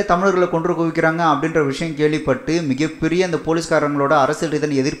இலங்கையில் தமிழர்களை கொன்று குவிக்கிறாங்க அப்படின்ற விஷயம் கேள்விப்பட்டு மிகப்பெரிய அந்த போலீஸ்காரங்களோட அரசியல்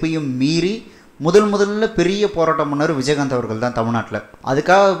ரீதியான எதிர்ப்பையும் மீறி முதல்ல பெரிய போராட்டம் பண்ணார் விஜயகாந்த் அவர்கள் தான் தமிழ்நாட்டில்.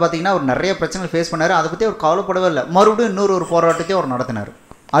 அதுக்காக பார்த்தீங்கன்னா அவர் நிறைய பிரச்சனைகள் ஃபேஸ் பண்ணார். அதை பற்றி அவர் கவலைப்படவே இல்லை. மறுபடியும் இன்னொரு போராட்டத்தையும் அவர் நடத்தினார்.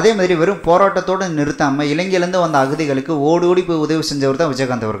 அதே மாதிரி வெறும் போராட்டத்தோடு நிறுத்தாமல் இலங்கையிலேருந்து வந்த அகதிகளுக்கு ஓடி போய் உதவி செஞ்சவர் தான்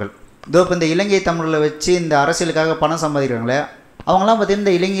விஜயகாந்த் அவர்கள். இதோ இப்போ இந்த இலங்கை தமிழில் வச்சு இந்த அரசியலுக்காக பணம் சம்பாதிக்கிறாங்களே, அவங்களாம் பார்த்தீங்கன்னா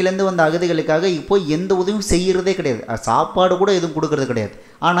இந்த இலங்கையிலேருந்து வந்த அகதிகளுக்காக இப்போ எந்த உதவியும் செய்கிறதே கிடையாது. சாப்பாடு கூட எதுவும் கொடுக்கறது கிடையாது.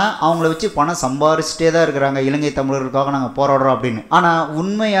 ஆனால் அவங்கள வச்சு பணம் சம்பாரிச்சிட்டே தான் இருக்கிறாங்க. இலங்கை தமிழர்களுக்காக நாங்கள் போராடுறோம் அப்படின்னு. ஆனால்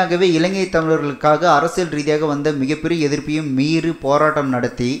உண்மையாகவே இலங்கை தமிழர்களுக்காக அரசியல் ரீதியாக வந்த மிகப்பெரிய எதிர்ப்பையும் மீறி போராட்டம்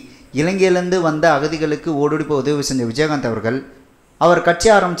நடத்தி இலங்கையிலேருந்து வந்த அகதிகளுக்கு ஓடி போய் உதவி செஞ்ச விஜயகாந்த் அவர்கள், அவர் கட்சி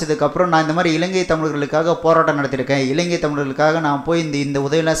ஆரம்பித்ததுக்கப்புறம் நான் இந்த மாதிரி இலங்கை தமிழர்களுக்காக போராட்டம் நடத்தியிருக்கேன், இலங்கை தமிழர்களுக்காக நான் போய் இந்த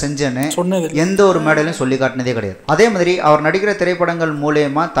உதவியெல்லாம் செஞ்சேன்னு எந்த ஒரு மேடையிலும் சொல்லி காட்டினதே கிடையாது. அதே மாதிரி அவர் நடிக்கிற திரைப்படங்கள்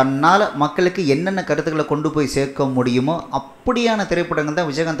மூலயமா தன்னால் மக்களுக்கு என்னென்ன கருத்துக்களை கொண்டு போய் சேர்க்க முடியுமோ அப்படியான திரைப்படங்கள் தான்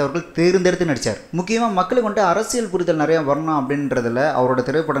விஜயகாந்த் அவர்கள் தேர்ந்தெடுத்து நடித்தார். முக்கியமாக மக்களுக்கு வந்துட்டு அரசியல் புரிதல் நிறையா வரணும் அப்படின்றதுல அவரோட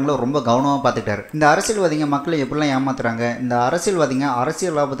திரைப்படங்களை ரொம்ப கவனமாக பார்த்துக்கிட்டார். இந்த அரசியல்வாதிங்க மக்களை எப்படிலாம் ஏமாத்துறாங்க, இந்த அரசியல்வாதிங்க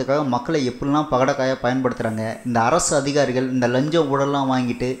அரசியல் லாபத்துக்காக மக்களை எப்படிலாம் பகடக்காயாக பயன்படுத்துகிறாங்க, இந்த அரசு அதிகாரிகள் இந்த லஞ்சம் ஊழல்லாம்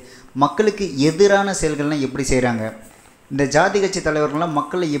வாங்கிட்டு மக்களுக்கு எதிரான செயல்கள்லாம் எப்படி செய்கிறாங்க, இந்த ஜாதி கட்சி தலைவர்கள்லாம்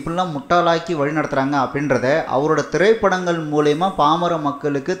மக்களை எப்படிலாம் முட்டாளாக்கி வழி நடத்துகிறாங்க அப்படின்றத அவரோட திரைப்படங்கள் மூலயமா பாமர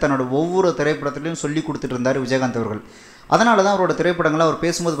மக்களுக்கு தன்னோட ஒவ்வொரு திரைப்படத்துலையும் சொல்லி கொடுத்துட்டு இருந்தார் விஜயகாந்த் அவர்கள். அதனால தான் அவரோட திரைப்படங்களை அவர்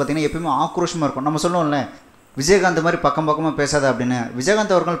பேசும்போது பார்த்திங்கன்னா எப்பயுமே ஆக்ரோஷமாக இருக்கும். நம்ம சொல்லுவோம்ல விஜயகாந்த் மாதிரி பக்கமாக பேசாத அப்படின்னு.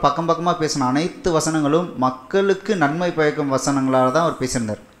 விஜயகாந்த் அவர்கள் பக்கமாக பேசின அனைத்து வசனங்களும் மக்களுக்கு நன்மை பயக்கும் வசனங்களால் தான் அவர்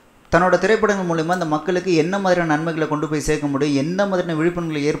பேசியிருந்தார். தன்னோட திரைப்படங்கள் மூலிமா அந்த மக்களுக்கு என்ன மாதிரியான நன்மைகளை கொண்டு போய் சேர்க்க முடியும், என்ன மாதிரியான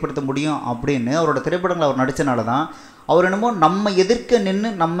விழிப்புணர்வுகளை ஏற்படுத்த முடியும் அப்படின்னு அவரோட திரைப்படங்களை அவர் நடித்தனால தான் அவர் என்னமோ நம்ம எதிர்க்க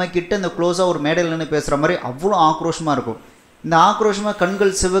நின்று நம்ம கிட்ட இந்த க்ளோஸாக ஒரு மேடையில் நின்று பேசுகிற மாதிரி அவ்வளோ ஆக்ரோஷமாக இருக்கும். இந்த ஆக்ரோஷமாக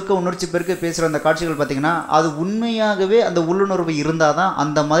கண்கள் சிவக்க உணர்ச்சி பெருக்க பேசுகிற அந்த காட்சிகள் பார்த்திங்கன்னா அது உண்மையாகவே அந்த உள்ளுணர்வு இருந்தால் தான்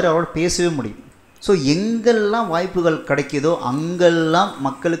அந்த மாதிரி அவரோட பேசவே முடியும். ஸோ எங்கெல்லாம் வாய்ப்புகள் கிடைக்குதோ அங்கெல்லாம்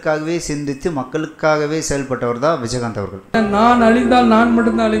மக்களுக்காகவே சிந்தித்து மக்களுக்காகவே செயல்பட்டவர் தான் விஜயகாந்த் அவர்கள். நான் அழிந்தால் நான்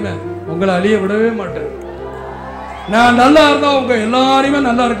மட்டும்தான் அழிவேன், உங்களை அழிய விடவே மாட்டேன். நான் நல்லா இருந்தால் உங்கள் எல்லாரையுமே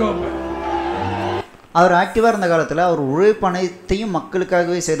நல்லா இருக்க வைப்பேன். அவர் ஆக்டிவாக இருந்த காலத்தில் அவர் உழைப்பு அனைத்தையும்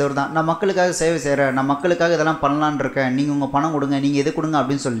மக்களுக்காகவே செய்தவர் தான். நான் மக்களுக்காக சேவை செய்கிறேன், நான் மக்களுக்காக இதெல்லாம் பண்ணலான் இருக்கேன், நீங்கள் உங்கள் பணம் கொடுங்க, நீங்கள் எது கொடுங்க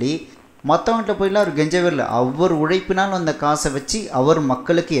அப்படின்னு சொல்லி மற்றவங்கள்ட்ட போயிலாம் அவர் கெஞ்சவே இல்லை. அவர் உழைப்பினால் அந்த காசை வச்சு அவர்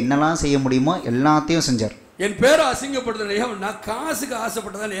மக்களுக்கு என்னெல்லாம் செய்ய முடியுமோ எல்லாத்தையும் செஞ்சார். என் பேரை அசிங்கப்படுத்த, நான் காசுக்கு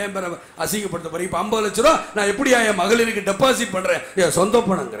ஆசைப்பட்டதான் என் பேரை அசிங்கப்படுத்த போறேன். இப்போ 50 லட்ச ரூபா நான் எப்படியா என் மகளிருக்கு டெபாசிட் பண்ணுறேன், என் சொந்த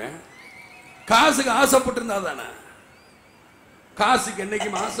பணங்கிறேன். காசுக்கு ஆசைப்பட்டிருந்தா தானே. காசுக்கு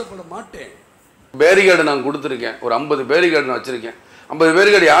என்னைக்கும் ஆசைப்பட மாட்டேன். பேரிகார்டு நான் கொடுத்துருக்கேன், ஒரு 50 பேரிகார்டு நான் வச்சுருக்கேன். 50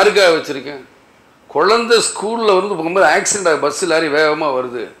 பேரிகார்டு யாருக்காக வச்சுருக்கேன்? குழந்தை ஸ்கூலில் வந்து போகும்போது ஆக்சிடென்ட் ஆகி பஸ்ஸு லாரி வேகமாக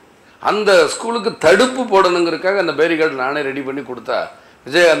வருது, அந்த ஸ்கூலுக்கு தடுப்பு போடணுங்கிறதுக்காக அந்த பேரிகார்டு நானே ரெடி பண்ணி கொடுத்தா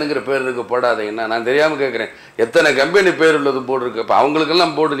விஜயகாந்துங்கிற பேர் இருக்கு போடாதீங்கன்னா. நான் தெரியாமல் கேட்குறேன், எத்தனை கம்பெனி பேர் உள்ளது போட்டிருக்கு, அப்போ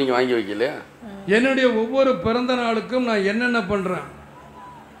அவங்களுக்கெல்லாம் போட்டு நீங்கள் வாங்கி வைக்கலையா? என்னுடைய ஒவ்வொரு பிறந்த நாளுக்கும் நான் என்னென்ன பண்ணுறேன்,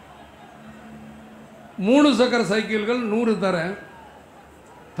 3 சக்கர சைக்கிள்கள் 100 தரேன்,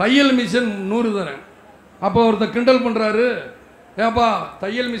 தையல் மிஷின் 100 தரேன். அப்போ ஒருத்தர் கிண்டல் பண்ணுறாரு, ஏப்பா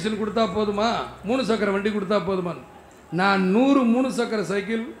தையல் மிஷின் கொடுத்தா போதுமா, 3 சக்கர வண்டி கொடுத்தா போதுமா? நான் 100 3 சக்கர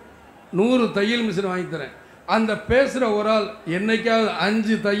சைக்கிள் 100 தையல் மிஷின் வாங்கி தரேன். அந்த பேசுகிற ஒரு ஆள் என்னைக்காவது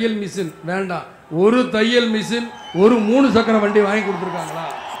 5 தையல் மிஷின் வேண்டாம், 1 தையல் மிஷின் 1 3 சக்கர வண்டி வாங்கி கொடுத்துருக்காங்களா?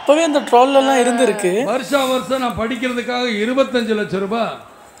 அப்போவே அந்த ட்ரோல்லாம் இருந்திருக்கு. வருஷம் நான் படிக்கிறதுக்காக 25 லட்சம் ரூபாய்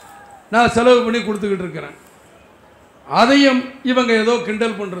நான் செலவு பண்ணி கொடுத்துக்கிட்டு இருக்கிறேன். அதையும் இவங்க ஏதோ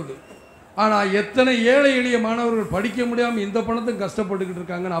கிண்டல் பண்ணுறது. ஆனால் எத்தனை ஏழை எளிய மாணவர்கள் படிக்க முடியாமல் இந்த பணத்துக்கு கஷ்டப்பட்டுக்கிட்டு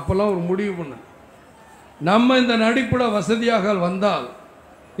இருக்காங்கன்னு அப்போல்லாம் ஒரு முடிவு பண்ணு. நம்ம இந்த நடிப்பில் வசதியாக வந்தால்,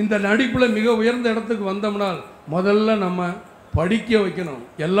 இந்த நடிப்பில் மிக உயர்ந்த இடத்துக்கு வந்தோம்னால் முதல்ல நம்ம படிக்க வைக்கணும்,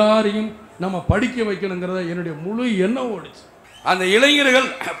 எல்லாரையும் நம்ம படிக்க வைக்கணுங்கிறத என்னுடைய முழு எண்ணம் ஓடிச்சு. அந்த இளைஞர்கள்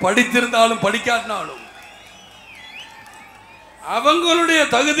படித்திருந்தாலும் படிக்காட்டினாலும் அவங்களுடைய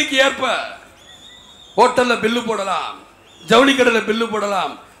தகுதிக்கு ஏற்ப ஹோட்டலில் பில்லு போடலாம், ஜவுளி கடையில் பில்லு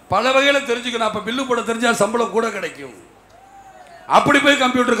போடலாம், பல வகையில் தெரிஞ்சுக்கணும். அப்போ பில்லு போட தெரிஞ்சால் சம்பளம் கூட கிடைக்கும். அப்படி போய்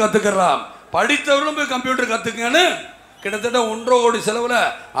கம்ப்யூட்டர் கற்றுக்கலாம். படித்தவர்களும் போய் கம்ப்யூட்டர் கற்றுக்கன்னு கிட்டத்தட்ட 1.5 கோடி செலவில்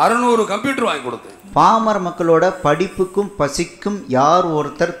 600 கம்ப்யூட்டர் வாங்கி கொடுத்தேன். பாமர மக்களோட படிப்புக்கும் பசிக்கும் யார்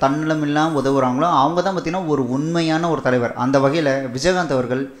ஒருத்தர் தன்னலம் இல்லாமல் உதவுறாங்களோ அவங்க தான் பார்த்தீங்கன்னா ஒரு உண்மையான ஒரு தலைவர். அந்த வகையில் விஜயகாந்த்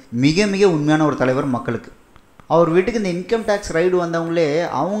அவர்கள் மிக மிக உண்மையான ஒரு தலைவர் மக்களுக்கு. அவர் வீட்டுக்கு இந்த இன்கம் டேக்ஸ் ரைடு வந்தவங்களே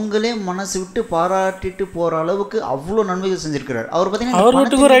அவங்களே மனசு விட்டு பாராட்டிட்டு போகிற அளவுக்கு அவ்வளோ நன்மைகள் செஞ்சுருக்கிறார். அவர் பார்த்தீங்கன்னா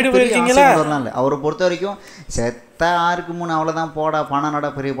அவரை பொறுத்த வரைக்கும் செத்த 6க்கு 3 அவ்வளோதான், போடா பணம் நட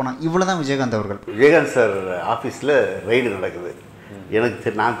பெரிய பணம், இவ்வளோ தான் விஜயகாந்த் அவர்கள். விஜயகாந்த் சார் ஆஃபீஸில் ரைடு நடக்குது.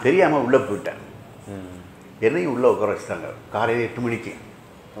 எனக்கு நான் தெரியாமல் உள்ளே போயிட்டேன். என்னையும் உள்ளே உட்கார வச்சுட்டாங்க. காலையில் 8 மணிக்கு,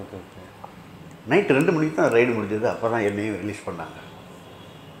 நைட்டு 2 மணிக்கு தான் ரைடு முடிஞ்சது. அப்போ தான் என்னையும் ரிலீஸ் பண்ணாங்க.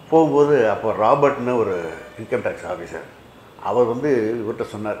 போகும்போது அப்போ ராபர்ட்னு ஒரு இன்கம் டேக்ஸ் ஆஃபீஸர், அவர் வந்து இவர்கிட்ட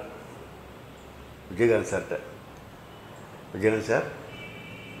சொன்னார், விஜயகாந்த் சார்கிட்ட, விஜயகாந்த் சார்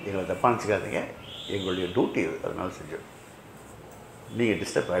எங்களை தப்பாக நினச்சிக்காதீங்க, எங்களுடைய டியூட்டி இது, அதனால செஞ்சோம், நீங்கள்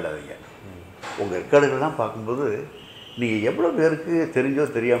டிஸ்டர்ப் ஆகிடாதீங்க. உங்கள் ரெக்கார்டுகள்லாம் பார்க்கும்போது நீங்கள் எவ்வளோ பேருக்கு தெரிஞ்சோ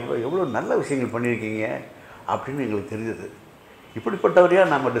தெரியாமலோ எவ்வளோ நல்ல விஷயங்கள் பண்ணியிருக்கீங்க அப்படின்னு எங்களுக்கு தெரிஞ்சது.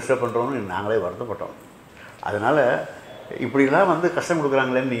 இப்படிப்பட்டவரையாக நம்ம டிஸ்டர்ப் பண்ணுறோம்னு நாங்களே வருத்தப்பட்டோம். அதனால் இப்படிலாம் வந்து கஷ்டம்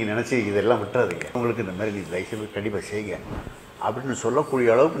கொடுக்குறாங்களேன்னு நீங்கள் நினச்சி இதெல்லாம் விட்டுறாதீங்க, உங்களுக்கு இந்த மாதிரி நீங்கள் தயவுசெய்து கண்டிப்பாக செய்யுங்க அப்படின்னு சொல்லக்கூடிய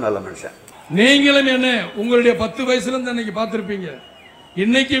அளவுக்கு நல்ல மனுஷன். நீங்களும் என்ன உங்களுடைய 10 வயசுலேருந்து அன்றைக்கி பார்த்துருப்பீங்க.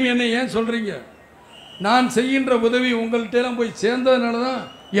 இன்றைக்கும் என்ன ஏன் சொல்கிறீங்க? நான் செய்கின்ற உதவி உங்கள்கிட்டலாம் போய் சேர்ந்ததுனால தான்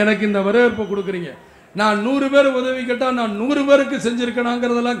எனக்கு இந்த வரவேற்பை கொடுக்குறீங்க. நான் 100 பேர் உதவி கேட்டால் நான் 100 பேருக்கு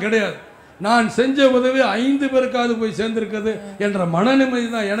செஞ்சுருக்கணுங்கிறதெல்லாம் கிடையாது. நான் செஞ்ச உதவி 5 பேருக்காவது போய் சேர்ந்துருக்குது என்ற மனநிம்மதி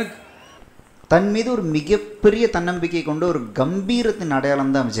தான் எனக்கு. தன் மீது ஒரு மிகப்பெரிய தன்னம்பிக்கை கொண்டு ஒரு கம்பீரத்தின் அடையாளம்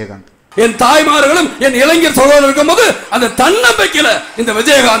தான் விஜயகாந்த். என் தாய்மார்களும் என் இளைஞர் சகோதரர் இருக்கும் போது அந்த தன்னம்பிக்கையில இந்த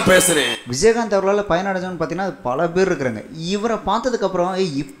விஜயகாந்த் பேசுறேன். விஜயகாந்த் அவர்களால் பயனடைஞ்சவன்னு பார்த்தீங்கன்னா அது பல பேர் இருக்கிறாங்க. இவரை பார்த்ததுக்கப்புறம்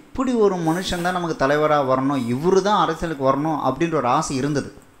இப்படி ஒரு மனுஷன் தான் நமக்கு தலைவராக வரணும், இவரு தான் அரசியலுக்கு வரணும் அப்படின்ற ஒரு ஆசை இருந்தது.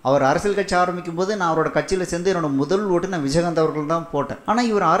 அவர் அரசியல் கட்சி ஆரம்பிக்கும் போது நான் அவரோட கட்சியில் சேர்ந்து என்னோட முதல் ஓட்டு நான் விஜயகாந்த் அவர்கள் தான் போட்டேன்.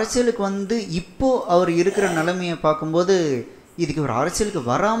 ஆனால் இவர் அரசியலுக்கு வந்து இப்போது அவர் இருக்கிற நிலைமையை பார்க்கும்போது இதுக்கு ஒரு அரசியலுக்கு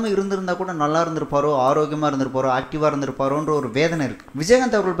வராமல் இருந்திருந்தால் கூட நல்லா இருந்திருப்பாரோ, ஆரோக்கியமாக இருந்திருப்பாரோ, ஆக்டிவாக இருந்திருப்பாரோன்ற ஒரு வேதனை இருக்குது.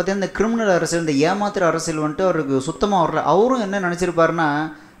 விஜயகாந்த் அவர்கள் பார்த்தீங்கன்னா இந்த கிரிமினல் அரசியல், இந்த ஏமாத்திர அரசியல் வந்துட்டு அவருக்கு சுத்தமாக வரல. அவரும் என்ன நினச்சிருப்பாருன்னா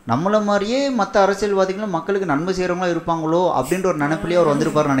நம்மளை மாதிரியே மற்ற அரசியல்வாதிகளும் மக்களுக்கு நன்மை செய்கிறவங்களும் இருப்பாங்களோ அப்படின்ற ஒரு நினைப்பிலேயே அவர்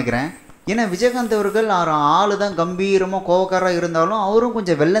வந்திருப்பாருன்னு நினைக்கிறேன். ஏன்னா விஜயகாந்த் அவர்கள் ஆள் தான் கம்பீரமாக கோவக்காராக இருந்தாலும் அவரும்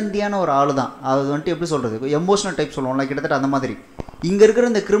கொஞ்சம் வெள்ளந்தியான ஒரு ஆள் தான். அது வந்துட்டு எப்படி சொல்கிறது, எமோஷனல் டைப் சொல்லுவோம்ல, கிட்டத்தட்ட அந்த மாதிரி. இங்கே இருக்கிற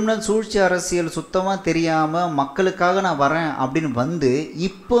இந்த கிரிமினல் சூழ்ச்சி அரசியல் சுத்தமாக தெரியாமல் மக்களுக்காக நான் வரேன் அப்படின்னு வந்து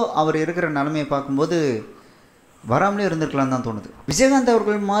இப்போ அவர் இருக்கிற நிலைமையை பார்க்கும்போது வராமலே இருந்திருக்கலான்னு தான் தோணுது. விஜயகாந்த்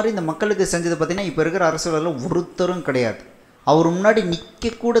அவர்கள் மாதிரி இந்த மக்களுக்கு செஞ்சது பார்த்திங்கன்னா இப்போ இருக்கிற அரசியலில் ஒருத்தரும் கிடையாது. அவர் முன்னாடி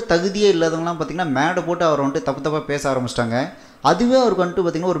நிற்கக்கூட தகுதியே இல்லாதவங்களாம் பார்த்திங்கன்னா மேடை போட்டு அவரை வந்துட்டு தப்பாக பேச ஆரம்பிச்சிட்டாங்க. அதுவே அவருக்கு வந்துட்டு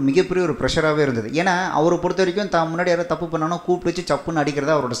பார்த்திங்கன்னா ஒரு மிகப்பெரிய ஒரு ப்ரெஷராகவே இருந்தது. ஏன்னா அவரை பொறுத்த வரைக்கும் தான் முன்னாடி யாராவது தப்பு பண்ணானோ கூப்பிட்டு வச்சு சப்புன்னு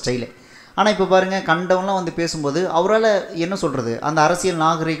அடிக்கிறதா அவரோட ஸ்டைலு. ஆனால் இப்போ பாருங்கள், கண்டவன்லாம் வந்து பேசும்போது அவரால் என்ன சொல்கிறது, அந்த அரசியல்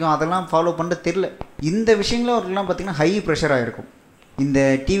நாகரிகம் அதெல்லாம் ஃபாலோ பண்ண தெரில. இந்த விஷயங்களும் அவருக்கெல்லாம் பார்த்திங்கன்னா ஹை ப்ரெஷராக இருக்கும். இந்த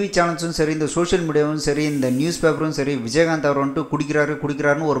டிவி சேனல்ஸும் சரி, இந்த சோஷியல் மீடியாவும் சரி, இந்த நியூஸ் பேப்பரும் சரி, விஜயகாந்த் அவர் வந்துட்டு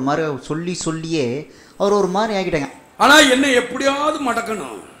குடிக்கிறாருன்னு ஒரு மாதிரி சொல்லியே அவர் ஒரு மாதிரி ஆகிட்டாங்க. ஆனால் என்ன எப்படியாவது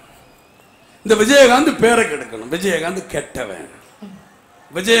மடக்கணும், இந்த விஜயகாந்த் பேரை கெடுக்கணும், விஜயகாந்த் கெட்டவன்,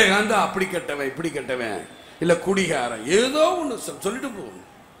 விஜயகாந்த் அப்படி கெட்டவன் இப்படி கெட்டவன் இல்லை குடிகாரன் ஏதோ ஒன்று சொல்லிட்டு போகணும்.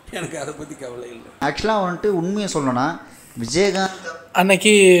 எனக்கு அதை பற்றி கவலை இல்லை. ஆக்சுவலாக வந்துட்டு உண்மையை சொல்லணும்னா விஜயகாந்த்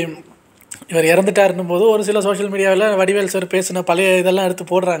அன்னைக்கு இவர் இறந்துட்டாருன்னும் போது ஒரு சில சோஷியல் மீடியாவில் வடிவேல் சார் பேசின பழைய இதெல்லாம் எடுத்து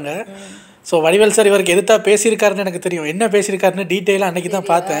போடுறாங்க. ஸோ வடிவேல் சார் இவருக்கு எதிர்த்தா பேசியிருக்காருன்னு எனக்கு தெரியும். என்ன பேசியிருக்காருன்னு டீட்டெயிலாக அன்றைக்கி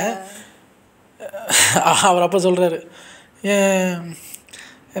தான் பார்த்தேன். அவர் அப்போ சொல்கிறாரு,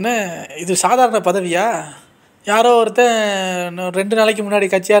 என்ன இது சாதாரண பதவியா, யாரோ ஒருத்தன் 2 நாளைக்கு முன்னாடி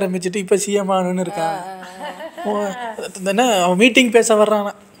கட்சி ஆரம்பிச்சுட்டு இப்போ சிஎம் ஆகணுன்னு இருக்கான். என்ன அவன் மீட்டிங் பேச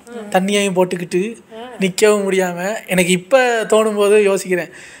வர்றானா, தண்ணியையும் போட்டுக்கிட்டு நிற்கவும் முடியாமல். எனக்கு இப்போ தோணும் போது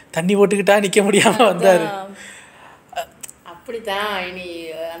யோசிக்கிறேன், தண்ணி போட்டுக்கிட்டா நிற்க முடியாமல் வந்தார். அப்படிதான் இனி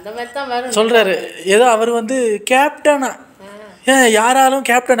அந்த மாதிரி தான் வரும் சொல்கிறாரு. ஏதோ அவர் வந்து கேப்டனா, ஏன் யாராலும்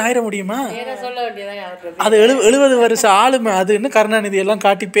கேப்டன் ஆயிட முடியுமா, சொல்ல வேண்டியதான். அது 70 வருஷம் ஆளுமை அதுன்னு கருணாநிதி எல்லாம்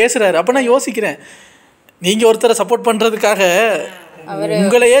காட்டி பேசுகிறாரு. அப்போ நான் யோசிக்கிறேன், நீங்கள் ஒருத்தரை சப்போர்ட் பண்ணுறதுக்காக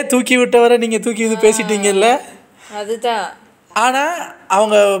உங்களையே தூக்கி விட்டவரை நீங்கள் தூக்கி வந்து பேசிட்டீங்கல்ல. அதுதான். ஆனால்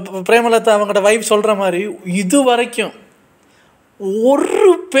அவங்க பிரேமலதா அவங்களோட வைஃப் சொல்கிற மாதிரி இது வரைக்கும் ஒரு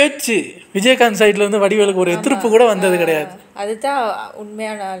பேச்சு விஜயகாந்த் சைட்ல இருந்து வடிவேலுக்கு ஒரு எதிர்ப்பு கூட வந்தது கிடையாது. அதுதான்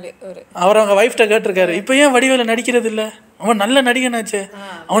உண்மையான ஆள். அவர் அவங்க வைஃப்ட்ட கேட்டிருக்காரு, இப்போ ஏன் வடிவேலு நடிக்கிறது இல்லை, அவன் நல்ல நடிகனாச்சே,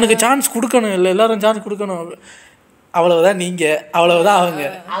 அவனுக்கு சான்ஸ் கொடுக்கணும், இல்லை எல்லாரும் சான்ஸ் கொடுக்கணும். அவ்வளவுதான் நீங்கள், அவ்வளவுதான் அவங்க.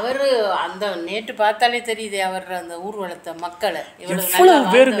 அவர் அந்த நேற்று பார்த்தாலே தெரியுது அவர் அந்த ஊர்வலத்தை மக்களை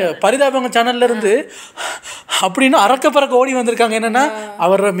எவ்வளவு பேருங்க பரிதாபங்க சேனல்ல இருந்து அப்படின்னு அறக்க பறக்க ஓடி வந்திருக்காங்க. என்னன்னா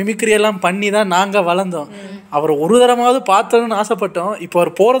அவரோட மிமிக்ரி எல்லாம் பண்ணி தான் நாங்கள் வளர்ந்தோம், அவர் ஒரு தரமாவது பார்த்தணும்னு ஆசைப்பட்டோம், இப்போ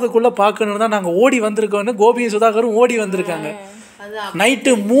அவர் போகிறதுக்குள்ளே பார்க்கணுன்னு தான் நாங்கள் ஓடி வந்திருக்கோன்னு கோபியும் சுதாகரும் ஓடி வந்திருக்காங்க.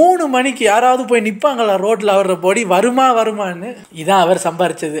 நைட்டு 3 மணிக்கு யாராவது போய் நிற்பாங்களா ரோட்டில் அவரோட பொடி வருமான்னு. இதான் அவர்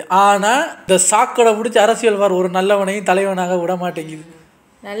சம்பாரிச்சது. ஆனால் இந்த சாக்கடை பிடிச்சி அரசியல் வார் ஒரு நல்லவனையும் தலைவனாக விட மாட்டேங்குது.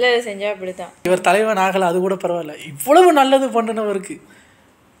 நல்லது செஞ்சா அப்படித்தான். இவர் தலைவன் ஆகலை, அது கூட பரவாயில்ல. இவ்வளவு நல்லது பண்ணினவருக்கு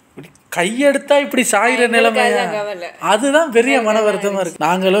கையெடுத்தா இப்படி சாயிற நிலைமை, அதுதான் பெரிய மன வருத்தமாக இருக்குது.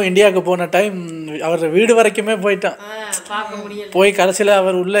 நாங்களும் இந்தியாவுக்கு போன டைம் அவர் வீடு வரைக்குமே போயிட்டோம். போய் கடைசியில்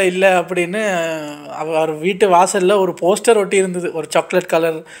அவர் உள்ளே இல்லை அப்படின்னு அவர் வீட்டு வாசலில் ஒரு போஸ்டர் ஒட்டி இருந்தது. ஒரு சாக்லேட்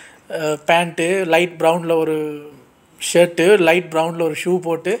கலர் பேண்ட்டு, லைட் ப்ரௌனில் ஒரு ஷர்ட்டு, லைட் ப்ரௌனில் ஒரு ஷூ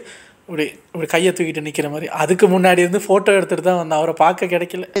போட்டு இப்படி கையை தூக்கிட்டு நிற்கிற மாதிரி. அதுக்கு முன்னாடி இருந்து ஃபோட்டோ எடுத்துகிட்டு தான் வந்தேன். அவரை பார்க்க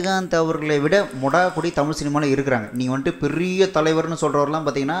கிடைக்கல. விஜயகாந்த் அவர்களை விட மொடாக்குடி தமிழ் சினிமாவில் இருக்கிறாங்க. நீங்கள் வந்துட்டு பெரிய தலைவர்னு சொல்கிறவரெலாம்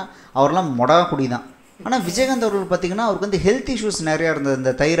பார்த்தீங்கன்னா அவரெல்லாம் மொடாக்குடி தான். ஆனால் விஜயகாந்த் அவர்கள் பார்த்தீங்கன்னா அவருக்கு வந்து ஹெல்த் இஷ்யூஸ் நிறையா இருந்தது.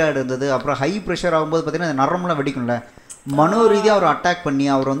 இந்த தைராய்டு இருந்தது, அப்புறம் ஹை ப்ரெஷர் ஆகும்போது பார்த்தீங்கன்னா அந்த நரம்புலாம் வெடிக்கும்ல, மனோ ரீதியாக அவர் அட்டாக் பண்ணி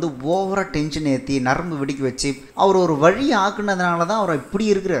அவர் வந்து ஓவராக டென்ஷன் ஏற்றி நரம்பு வெடிக்க வச்சு அவர் ஒரு வழி ஆக்குனதுனால தான் அவர் இப்படி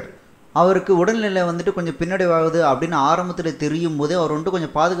இருக்கிறார். அவருக்கு உடல்நிலை வந்துட்டு கொஞ்சம் பின்னடைவாகுது அப்படின்னு ஆரம்பத்தில் தெரியும் போதே அவர் வந்துட்டு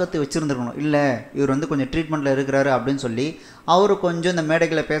கொஞ்சம் பாதுகாத்து வச்சுருந்துருக்கணும். இல்லை இவர் வந்து கொஞ்சம் ட்ரீட்மெண்ட்டில் இருக்கிறாரு அப்படின்னு சொல்லி அவர் கொஞ்சம் இந்த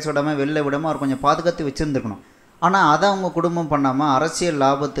மேடைகளை பேச விடாமல் வெளில விடாமல் அவர் கொஞ்சம் பாதுகாத்து வச்சுருந்துருக்கணும். ஆனால் அதை அவங்க குடும்பம் பண்ணாமல் அரசியல்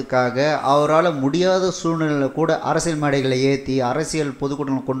லாபத்துக்காக அவரால் முடியாத சூழ்நிலையில் கூட அரசியல் மேடைகளை ஏற்றி அரசியல்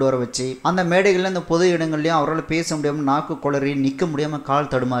பொதுக்கூட்டங்களை கொண்டு வர வச்சு அந்த மேடைகளில் இந்த பொது இடங்கள்லையும் அவரால் பேச முடியாமல் நாக்கு குளறி நிற்க முடியாமல்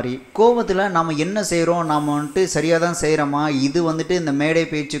கால் தடுமாறி கோபத்தில் நாம் என்ன செய்கிறோம், நாம் வந்துட்டு சரியாக தான் செய்கிறோமா, இது வந்துட்டு இந்த மேடை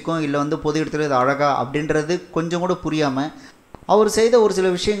பேச்சுக்கும் இல்லை வந்து பொது இடத்துல இது அழகா அப்படின்றது கொஞ்சம் கூட புரியாமல் அவர் செய்த ஒரு சில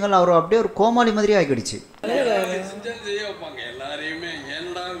விஷயங்கள் அவர் அப்படியே ஒரு கோமாளி மாதிரி ஆகிடுச்சு. எல்லாரையுமே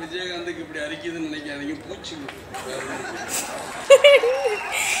ஏன்டா விஜயகாந்துக்கு இப்படி அரிக்குதுன்னு நினைக்காதீங்க, பூச்சி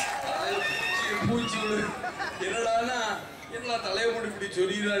என்னடானா என்ன தலையை போட்டு இப்படி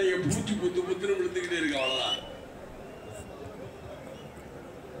சொல்லிடுறாங்க, பூச்சி புத்துன்னு விழுந்துக்கிட்டே இருக்கு. அவ்வளோதான்.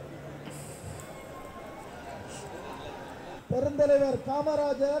 பெருந்தலைவர்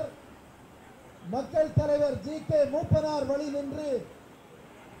காமராஜர், மக்கள் தலைவர் ஜி.கே. மூப்பனார் வழி நின்று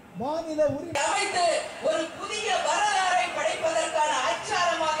மாநில உரிமை அமைத்து ஒரு புதிய வரலாறை படைப்பதற்கான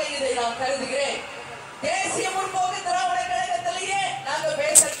அச்சாரமாக இதை நான் கருதுகிறேன். தேசிய முற்போக்கு திராவிட கழகத்திலேயே நாங்கள்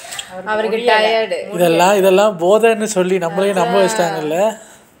பேச அவருக்கு டயர்டு. இதெல்லாம் போதைன்னு சொல்லி நம்மளையும் நம்ப வச்சிட்டாங்கல்ல.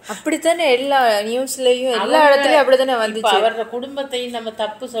 அப்படித்தானே எல்லா நியூஸ்லயும் எல்லா இடத்துலயும் அப்படித்தானே வந்துச்சு. அவரோட குடும்பத்தையும் நம்ம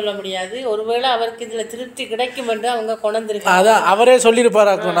தப்பு சொல்ல முடியாது. ஒருவேளை அவருக்கு இதுல திருப்தி கிடைக்கும் என்று அவங்க கொண்டிருக்காங்க. அதான் அவரே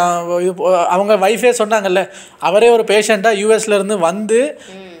சொல்லியிருப்பாராக்கும். நான் அவங்க வைஃபே சொன்னாங்கல்ல, அவரே ஒரு பேஷண்ட்டாக யூஎஸ்ல இருந்து வந்து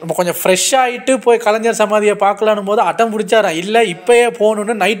நம்ம கொஞ்சம் ஃப்ரெஷ்ஷாக ஆகிட்டு போய் கலைஞர் சமாதியை பார்க்கலான்னு போது அட்டம் பிடிச்சாராம். இல்லை இப்போயே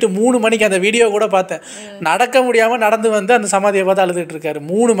போகணுன்னு நைட்டு 3 மணிக்கு அந்த வீடியோ கூட பார்த்தேன். நடக்க முடியாமல் நடந்து வந்து அந்த சமாதியை பார்த்து அழுதுட்டு இருக்காரு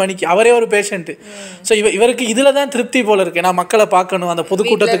 3 மணிக்கு. அவரே ஒரு பேஷண்ட்டு. ஸோ இவருக்கு இதில் தான் திருப்தி போல இருக்கு. நான் மக்களை பார்க்கணும், அந்த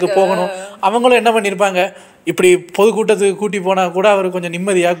பொதுக்கூட்டத்துக்கு போகணும். அவங்களும் என்ன பண்ணியிருப்பாங்க, இப்படி பொதுக்கூட்டத்துக்கு கூட்டி போனால் கூட அவர் கொஞ்சம்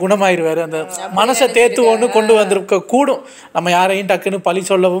நிம்மதியாக குணமாயிருவார். அந்த மனசை தேத்துவோன்னு கொண்டு வந்திருக்க கூடும். நம்ம யாரையும் டக்குன்னு பழி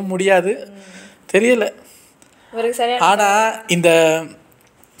சொல்லவும் முடியாது, தெரியல. ஆனால் இந்த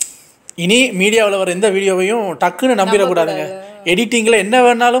இனி மீடியாவில் வர எந்த வீடியோவையும் டக்குன்னு நம்பிடக்கூடாதுங்க. எடிட்டிங்கில் என்ன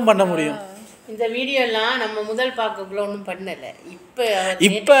வேணாலும் பண்ண முடியும். இந்த வீடியோலாம் நம்ம முதல் பார்க்கக்குள்ள ஒன்றும் பண்ணலை.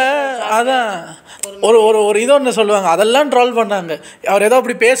 இப்போ அதான் ஒரு இது ஒன்று சொல்லுவாங்க, அதெல்லாம் ட்ரோல் பண்ணாங்க. அவர் ஏதோ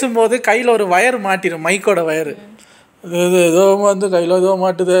அப்படி பேசும்போது கையில் ஒரு வயர் மாட்டிடும், மைக்கோட வயரு, இது ஏதோ வந்து கையில் ஏதோ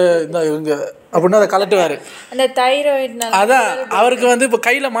மாட்டுது இந்த இவங்க அப்படின்னு அதை கலட்டுவார். அந்த தைராய்டு அதான் அவருக்கு வந்து இப்போ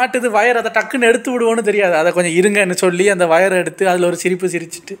கையில் மாட்டுது வயர், அதை டக்குன்னு எடுத்து விடுவோன்னு தெரியாது, அதை கொஞ்சம் இருங்கன்னு சொல்லி அந்த வயரை எடுத்து அதில் ஒரு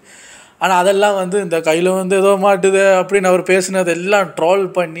சிரிச்சிட்டு, ஆனால் அதெல்லாம் வந்து இந்த கையில் வந்து ஏதோ மாட்டுது அப்படின்னு அவர் பேசுனது எல்லாம் ட்ரோல்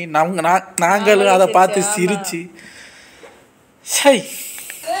பண்ணி நாங்களும் அதை பார்த்து சிரிச்சு சை.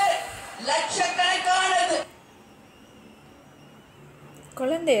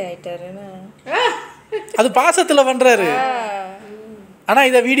 குழந்தை ஆயிட்டாரு. அது பாசத்தில் பண்ணுறாரு. ஆனால்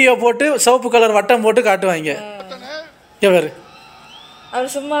இதை வீடியோ போட்டு சிவப்பு கலர் வட்டம் போட்டு காட்டுவாங்க. எவர் அவர்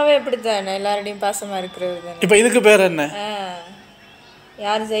சும்மாவே எப்படித்தானே எல்லாரோடையும் பாசமா இருக்கிறது. இப்போ இதுக்கு பேர் என்ன?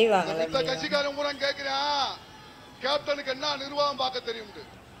 யாரு செய்வாங்க? கட்சிக்காரன் பூரா கேட்கிறான், கேப்டனுக்கு என்ன நிர்வாகம் பார்க்க தெரியும்.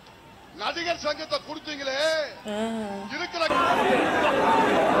 நடிகர் சங்கத்தை கொடுத்தீங்களே இருக்கிற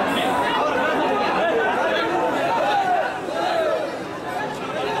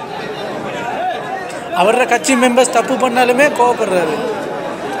அவரோட கட்சி மெம்பர்ஸ் தப்பு பண்ணாலுமே கோவப்படுறாரு.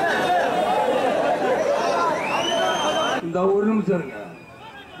 இந்த ஒரு நிமிஷம் இருங்க,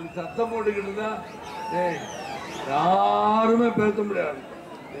 சத்தம் போட்டுக்கிட்டு தான் யாருமே பேச முடியாது.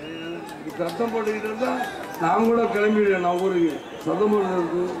 சத்தம் போட்டுக்கிட்டு இருந்தா நான் கூட கிளம்பிடுவேன். நான் ஊருக்கு சத்தம்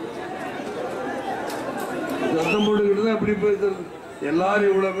போடுறது, சத்தம் போட்டுக்கிட்டு தான் எப்படி பேசுறது? எல்லாரும்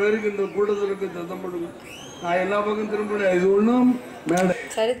இவ்வளோ பேருக்கு இந்த கூட்டத்தில் சத்தம் போட்டுக்கணும். நான் எல்லா பக்கம் திரும்ப இது ஒன்றும் மேடை.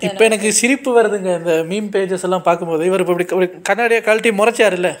 இப்போ எனக்கு சிரிப்பு வருதுங்க இந்த மீம் பேஜஸ் எல்லாம் பார்க்கும்போது. இவர் இப்போ இப்படி கண்ணாடியை கழட்டி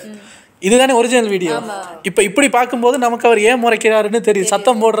முறைச்சாருல்ல, இதுதானே ஒரிஜினல் வீடியோ. இப்போ இப்படி பார்க்கும்போது நமக்கு அவர் ஏன் முறைக்கிறாருன்னு தெரியும்.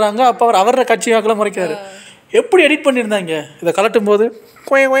 சத்தம் போடுறாங்க, அப்போ அவர் அவரோட கட்சி வாக்கில் முறைக்கிறாரு. எப்படி எடிட் பண்ணியிருந்தாங்க இதை கலட்டும் போது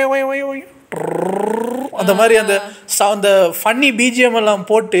அந்த மாதிரி அந்த ஃபன்னி பிஜிஎம் எல்லாம்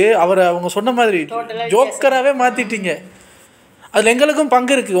போட்டு அவரை அவங்க சொன்ன மாதிரி ஜோக்கராகவே மாற்றிட்டீங்க. அதில் எங்களுக்கும்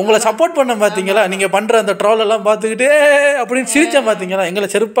பங்கு இருக்குது. உங்களை சப்போர்ட் பண்ண பார்த்தீங்களா? நீங்கள் பண்ணுற அந்த ட்ரோல் எல்லாம் பார்த்துக்கிட்டே அப்படின்னு சிரிச்சா பார்த்தீங்களா? எங்களை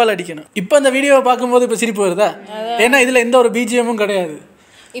செருப்பால் அடிக்கணும். இப்போ அந்த வீடியோவை பார்க்கும்போது இப்போ சிரிப்பு வருதா? ஏன்னா இதில் எந்த ஒரு பிஜிஎம்மும் கிடையாது.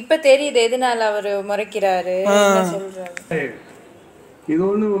 இப்போ தெரியுது எதனால அவர் முறைக்கிறாரு சொல்றாரு. இது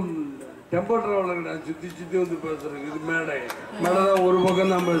ஒன்றும் டெம்பர் ட்ராவலர் சுற்றி வந்து பேசுறது. இது மேடை தான் ஒரு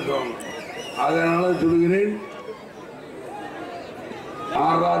பக்கம் தான் பேசுவாங்க. அதனால சொல்கிறேன்,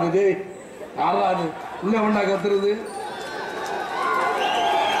 ஆறாது ஆறாது உள்ள வேண்டா கத்துறது.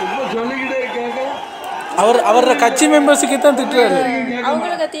 இப்போ சொல்லிக்கிட்டே இருக்காங்க. அவரோட கட்சி மெம்பர்ஸுக்கு தான் திட்டுறாரு.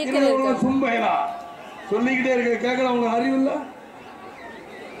 சும்பையா சொல்லிக்கிட்டே இருக்க கேட்கல. அவங்க அறிவில்லை,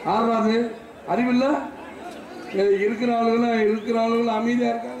 ஆறாது அறிவில்லை. இருக்கிற ஆளுகளும்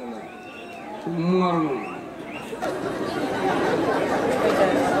அமைதியா இருக்காங்க. சும்மா இருக்கணும்.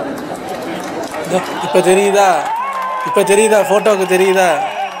 இப்போ தெரியுதா போட்டோவுக்கு தெரியுதா?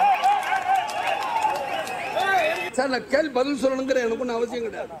 சார் நான் கேள்வி பதில் சொல்லணுங்கிற எனக்கு ஒன்றும் அவசியம்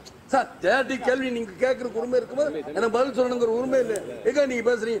கிடையாது சார். தேட்டி கேள்வி நீங்க கேட்கற உரிமை இருக்கும்போது எனக்கு பதில் சொல்லணுங்கிற உரிமை இல்லை. எங்க நீங்க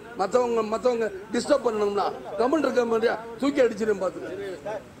பேசுறீங்க மற்றவங்க டிஸ்டர்ப் பண்ணணும்னா கமெண்ட் இருக்க மாதிரியா தூக்கி அடிச்சிடும்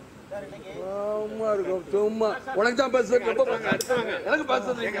பார்த்துட்டு சும்மா இருக்கும். சும்மா உனக்கு தான் பேசுறது, எனக்கு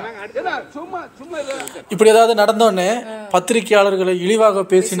பேசுறது சும்மா சும்மா இல்லை. இப்படி ஏதாவது நடந்தோடனே பத்திரிகையாளர்களை இழிவாக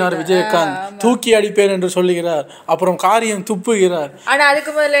பேசினார் விஜயகாந்த், தூக்கி அடிப்பேன் என்று சொல்லுகிறார், அப்புறம் காரியம் துப்புகிறார். ஆனா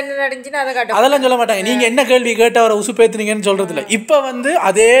அதுக்கு முதல்ல என்ன நடந்துச்சுன்னா அதெல்லாம் சொல்ல மாட்டாங்க. நீங்க என்ன கேள்வி கேட்டு அவரை உசுப்பேத்துனீங்கன்னு சொல்றது இல்லை. இப்ப வந்து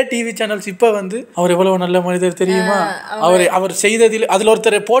அதே டிவி சேனல்ஸ் இப்ப வந்து அவர் எவ்வளவு நல்ல மனிதர் தெரியுமா, அவர் செய்ததில் அதில்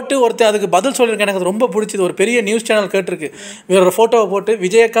ஒருத்தர் அதுக்கு பதில் சொல்லியிருக்கேன். எனக்கு ரொம்ப பிடிச்சது. ஒரு பெரிய நியூஸ் சேனல் கேட்டிருக்கு, வேற போட்டோவை போட்டு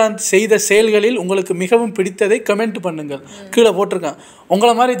விஜயகாந்த் செய்த செயல்களில் உங்களுக்கு மிகவும் பிடித்ததை கமெண்ட் பண்ணுங்கள் கீழே போட்டிருக்கான்.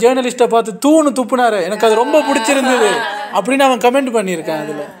 உங்களை மாதிரி ஜேர்னலிஸ்ட்டை பார்த்து துப்புனாரு, எனக்கு அது ரொம்ப பிடிச்சிருந்தது அப்படின்னு அவன் கமெண்ட் பண்ணியிருக்கான்.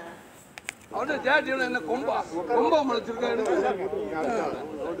 அதில்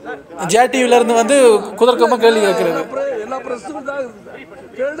ஜேடிவில இருந்து வந்து குதர்க்கமா கேள்வி கேட்கறது. எல்லா பிரச்சனையும் தான்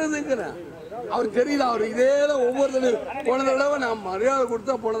கேட்டதுங்க. அவர் தெரியல, அவர் இதே தான் ஒவ்வொரு தடவை போன தடவை நான் மரியாதை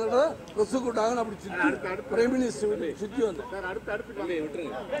கொடுத்தா போன தடவை பிரஸ் கூட்டாங்கன்னு அப்படி சுற்றி பிரைம் மினிஸ்டர் சுற்றி வந்தேன்.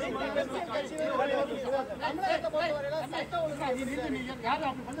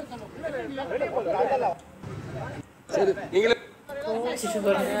 சரி நீங்களே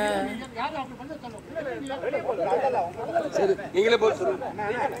சரி நீங்களே போய் சொல்லுங்க.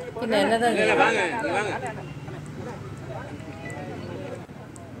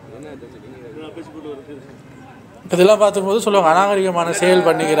 இதெல்லாம் பார்த்தும்போது சொல்லுவாங்க அநாகரிகமான செயல்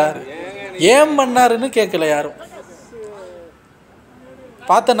பண்ணுகிறார். ஏன் பண்ணாருன்னு கேட்கல யாரும்,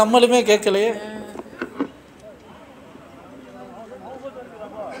 பார்த்த நம்மளுமே கேட்கலையே.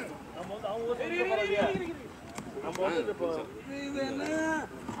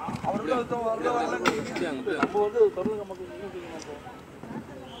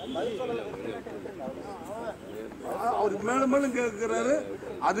 அவருக்கு மேலும் மேலும் கேட்கிறாரு.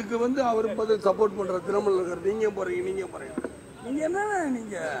 அதுக்கு அவர் பதில் சப்போர்ட் பண்ற தினமல் இருக்கிற நீங்க போறீங்க நீங்க என்ன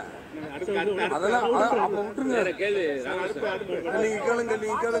நீங்க அதெல்லாம் அப்ப விட்டுருங்க.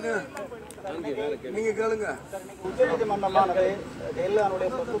 நீங்க கேளுங்க. உச்சநீதிமன்றமானது ஜெயலலிதாவுடைய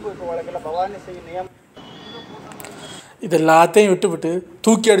சொத்து குவிப்பு வழக்கில் பவானி செய்யும் நியமனம் இது எல்லாத்தையும் விட்டுவிட்டு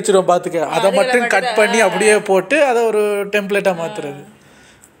தூக்கி அடிச்சிடும் பார்த்துக்க. அதை மட்டும் கட் பண்ணி அப்படியே போட்டு அதை ஒரு டெம்ப்ளேட்டாக மாற்றுறது.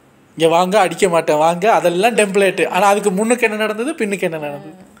 இங்கே வாங்க அடிக்க மாட்டேன் வாங்க, அதெல்லாம் டெம்ப்ளேட்டு. ஆனால் அதுக்கு முன்னுக்கு என்ன நடந்தது பின்னுக்கு என்ன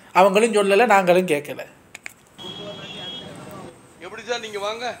நடந்தது அவங்களும் சொல்லலை, நாங்களும் கேட்கல. எப்படி சார் நீங்க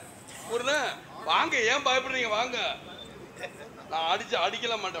வாங்க வாங்க, ஏன் பயப்படுறீங்க? வாங்க, நான்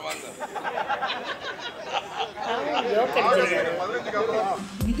அடிக்கல மாட்டேன் வாங்க.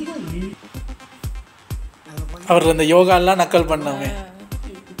 அவர் அந்த யோகாலாம் நக்கல் பண்ணவன்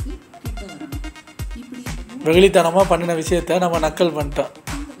வெகுளித்தனமாக பண்ணின விஷயத்த நம்ம நக்கல் பண்ணிட்டோம்.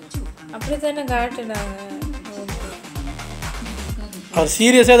 அப்படித்தானே காட்டுனாங்க. அவர்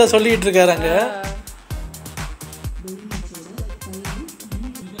சீரியஸாக இதை சொல்லிட்டு இருக்காருங்க.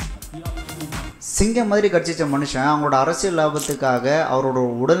 சிங்கம் மாதிரி கட்சிச்ச மனுஷன் அவங்களோட அரசியல் லாபத்துக்காக அவரோட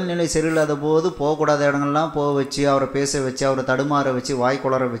உடல்நிலை சரியில்லாத போது போகக்கூடாத இடங்கள்லாம் போக வச்சு, அவரை பேச வச்சு, அவரை தடுமாற வச்சு, வாய்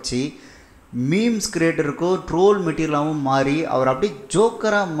குளர வச்சு, மீம்ஸ் கிரியேட்டருக்கோ ட்ரோல் மெட்டீரியலாகவும் மாறி அவர் அப்படியே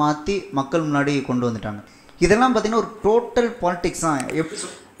ஜோக்கராக மாற்றி மக்கள் முன்னாடி கொண்டு வந்துட்டாங்க. இதெல்லாம் பார்த்தீங்கன்னா ஒரு டோட்டல் பாலிடிக்ஸ் தான். எப்படி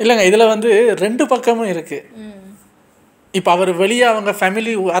இல்லைங்க, இதில் 2 பக்கமும் இருக்குது. இப்போ அவர் வெளியே அவங்க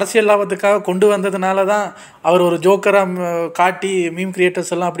ஃபேமிலி அரசியல் லாபத்துக்காக கொண்டு வந்ததுனால தான் அவர் ஒரு ஜோக்கராக காட்டி மீம்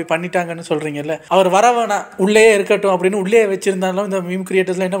கிரியேட்டர்ஸ் எல்லாம் அப்படி பண்ணிட்டாங்கன்னு சொல்கிறீங்கல்ல. அவர் வர வேணாம் உள்ளே இருக்கட்டும் அப்படின்னு உள்ளே வச்சுருந்தாலும் இந்த மீம்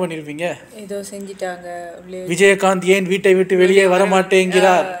கிரியேட்டர்ஸ்லாம் என்ன பண்ணியிருப்பீங்க? ஏதோ செஞ்சிட்டாங்க. விஜயகாந்த் ஏன் வீட்டை விட்டு வெளியே வர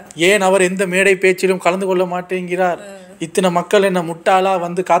மாட்டேங்கிறார், ஏன் அவர் எந்த மேடை பேச்சிலும் கலந்து கொள்ள மாட்டேங்கிறார், இத்தனை மக்கள் என்ன முட்டாளா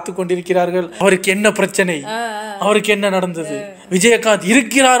வந்து காத்து கொண்டிருக்கிறார்கள், அவருக்கு என்ன பிரச்சனை, அவருக்கு என்ன நடந்தது, விஜயகாந்த்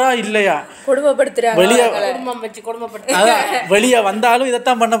இருக்கிறாரா இல்லையா, வெளியே வந்தாலும்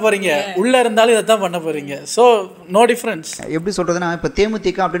இதைத்தான் பண்ண போறீங்க, உள்ள இருந்தாலும் இதைத்தான் பண்ண போறீங்க. So no difference. எப்படி சொல்றதுன்னா, இப்போ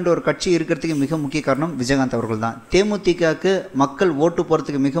தேமுதிக அப்படின்ற ஒரு கட்சி இருக்கிறதுக்கு மிக முக்கிய காரணம் விஜயகாந்த் அவர்கள் தான். தேமுதிகக்கு மக்கள் ஓட்டு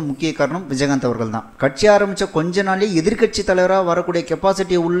போறதுக்கு மிக முக்கிய காரணம் விஜயகாந்த் அவர்கள் தான். கட்சி ஆரம்பிச்ச கொஞ்ச நாளே எதிர்கட்சி தலைவராக வரக்கூடிய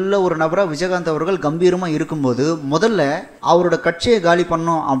கெப்பாசிட்டி உள்ள ஒரு நபராக விஜயகாந்த் அவர்கள் கம்பீரமா இருக்கும்போது, முதல்ல அவரோட கட்சியை காலி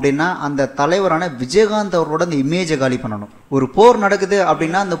பண்ணணும் அப்படின்னா அந்த தலைவரான விஜயகாந்த் அவரோட அந்த இமேஜை காலி பண்ணணும். ஒரு போர் நடக்குது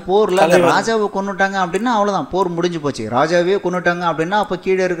அப்படின்னா அந்த போர்ல அந்த ராஜாவை கொண்டுட்டாங்க அப்படின்னா அவ்வளவுதான், போர் முடிஞ்சு போச்சு. ராஜாவே கொண்டுட்டாங்க அப்படின்னா அப்ப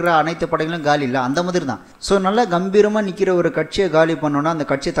கீழே இருக்கிற அனைத்து படைகளும் காலி இல்லை, அந்த மாதிரி தான். ஸோ நல்லா கம்பீரமா நிக்கிற ஒரு கட்சியை காலி பண்ணோம்னா அந்த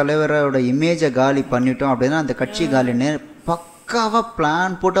கட்சி தலைவரோட இமேஜை காலி பண்ணிட்டோம் அப்படின்னா அந்த கட்சி காலின்னு பக்காவா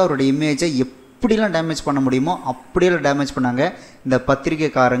பிளான் போட்டு அவரோட இமேஜை எப்படிலாம் டேமேஜ் பண்ண முடியுமோ அப்படியெல்லாம் டேமேஜ் பண்ணாங்க இந்த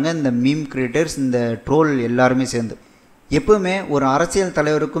பத்திரிகைக்காரங்க, இந்த மீம் கிரியேட்டர்ஸ், இந்த ட்ரோல் எல்லாருமே சேர்ந்து. எப்பவுமே ஒரு அரசியல்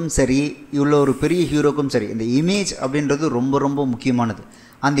தலைவருக்கும் சரி, இவ்வளோ ஒரு பெரிய ஹீரோக்கும் சரி, இந்த இமேஜ் அப்படின்றது ரொம்ப ரொம்ப முக்கியமானது.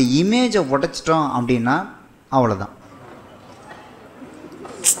 அந்த இமேஜை உடைச்சிட்டோம் அப்படின்னா அவ்வளோதான்.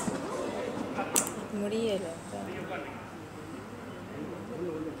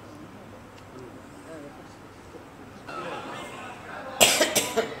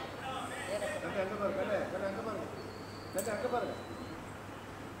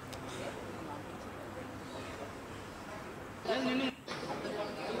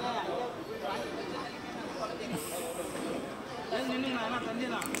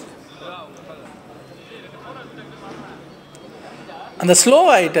 அந்த ஸ்லோ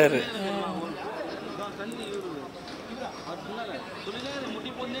ஆயிட்டாரு.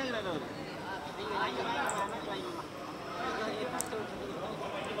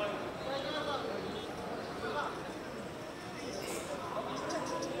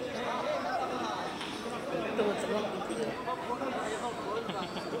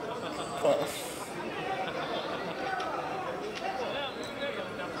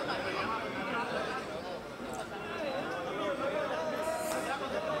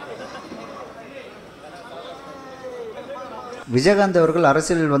 விஜயகாந்த் அவர்கள்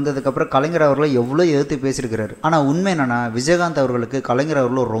அரசியல் வந்ததுக்கப்புறம் கலைஞர் அவர்களை எவ்வளோ எதிர்த்து பேசியிருக்கிறாரு. ஆனால் உண்மை என்னன்னா, விஜயகாந்த் அவர்களுக்கு கலைஞர்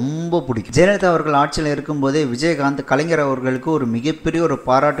அவர்களை ரொம்ப பிடிக்கும். ஜெயலலிதா அவர்கள் ஆட்சியில் இருக்கும்போதே விஜயகாந்த் கலைஞர் அவர்களுக்கு ஒரு மிகப்பெரிய ஒரு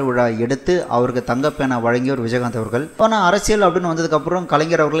பாராட்டு விழா எடுத்து அவருக்கு தங்கப்பேனா வழங்கியவர் விஜயகாந்த் அவர்கள். ஆனால் அரசியல் அப்படின்னு வந்ததுக்கப்புறம்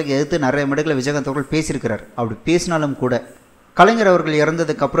கலைஞர் அவர்களுக்கு எதிர்த்து நிறைய மேடைகளை விஜயகாந்த் அவர்கள் பேசியிருக்கிறார். அப்படி பேசினாலும் கூட கலைஞர் அவர்கள்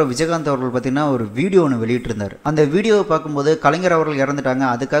இறந்ததுக்கு அப்புறம் விஜயகாந்த் அவர்கள் பார்த்தீங்கன்னா ஒரு வீடியோ ஒன்று வெளியிட்டிருந்தார். அந்த வீடியோவை பார்க்கும்போது கலைஞர் அவர்கள் இறந்துட்டாங்க,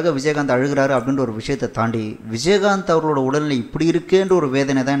 அதுக்காக விஜயகாந்த் அழுகிறாரு அப்படின்ற ஒரு விஷயத்தை தாண்டி விஜயகாந்த் அவர்களோட உடல்நிலை இப்படி இருக்கேன்ற ஒரு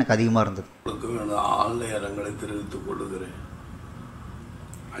வேதனை தான் எனக்கு அதிகமாக இருந்தது. ஆழ்ந்த இரங்கலை தெரிவித்துக் கொள்ளுகிறேன்.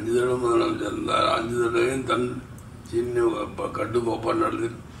 5 தடவை முதலமைச்சர் இருந்தார். 5 தடவையும் தன் சின்ன கட்டுக்கோப்பாக நடந்து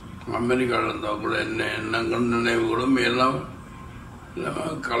அமெரிக்காவில் இருந்தால் கூட என்ன எண்ணங்கள் நினைவுகளும் எல்லாம்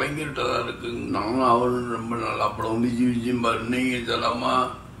கலைஞர்கிட்ட தான் இருக்குங்க. நானும் அவரும் ரொம்ப நல்லா படம் விஜய் பாரு நீங்கள் சொல்லாமா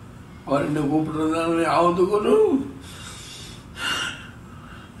அவர் என்ன கூப்பிடுறதால ஆவதுக்கு ஒரு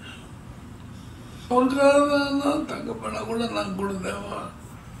தங்கப்பணம் கூட நான் கொடுத்தேன்.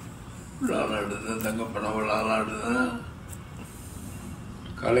 விழாலாம் எடுத்தேன், தங்கப்பணம் விழாலாம் எடுத்தேன்.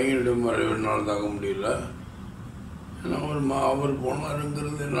 கலைஞரிடம் மறைவினால் தாங்க முடியல. ஏன்னா அவர்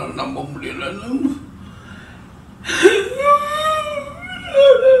போனாருங்கிறது என்னால் நம்ப முடியலன்னு.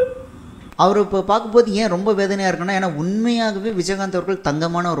 அவர் இப்போ பார்க்கும்போது ஏன் ரொம்ப வேதனையாக இருக்குன்னா, ஏன்னா உண்மையாகவே விஜயகாந்த் அவர்கள்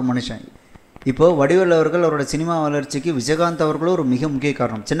தங்கமான ஒரு மனுஷன். இப்போது வடிவேலு அவர்கள் அவரோட சினிமா வளர்ச்சிக்கு விஜயகாந்த் அவர்களும் ஒரு மிக முக்கிய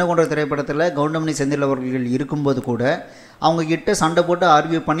காரணம். சின்ன கொண்ட திரைப்படத்தில் கவுண்டமணி செந்தில் அவர்கள் இருக்கும்போது கூட அவங்கக்கிட்ட சண்டை போட்டு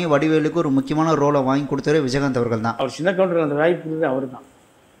ஆர்கியூ பண்ணி வடிவேலுக்கு ஒரு முக்கியமான ரோலை வாங்கி கொடுத்தவரே விஜயகாந்த் அவர்கள் தான். அவர் சின்ன கவுண்டர் அந்த வாய்ப்பு அவர் தான்.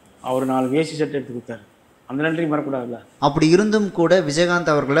 அவர் 4 வேஷ்டி சட்டை எடுத்து கொடுத்தாரு. அந்த நன்றி மறக்கூடாதுல்ல. அப்படி இருந்தும் கூட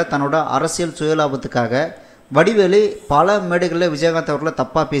விஜயகாந்த் அவர்களை தன்னோட அரசியல் சுயலாபத்துக்காக வடிவேலு பல மேடைகளில் விஜயகாந்த் அவர்களை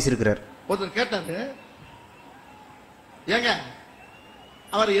தப்பாக பேசியிருக்கிறார். ஒருத்தர் கேட்டாரு, ஏங்க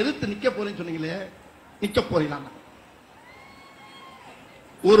அவரை எதிர்த்து நிக்க போறேன்னு சொன்னீங்களே, நிக்க போறீங்களா?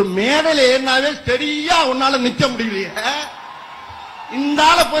 ஒரு மேடையில ஏறினாவே சரியா உன்னால நிக்க முடியலையே, இந்த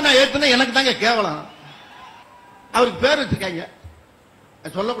ஆளை போய் நான் ஏத்துனா எனக்கு தாங்க கேவலம். அவருக்கு பேர் வச்சிருக்காங்க,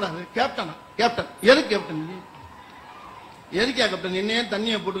 சொல்லக்கூடாது. கேப்டனா? கேப்டன். எதுக்கு கேப்டன்? எதுக்கா கேப்டன்? என்னையே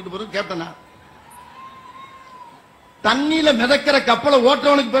தண்ணியை போட்டுக்கிட்டு போறது கேப்டனா? தண்ணியில மிதக்கிற கப்பலை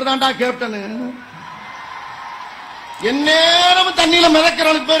ஓட்டுறவனுக்கு பேர் தான்டா கேப்டன். எந்நேரம் தண்ணியில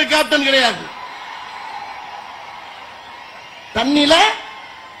மிதக்கிறவனுக்கு பேரு கேப்டன் கிடையாது.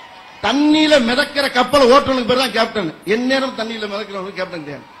 தண்ணியில மிதக்கிற கப்பலை ஓட்டுறவனுக்கு பேர் தான் கேப்டன். எந்நேரம் தண்ணியில மிதக்கிறவனுக்கு கேப்டன்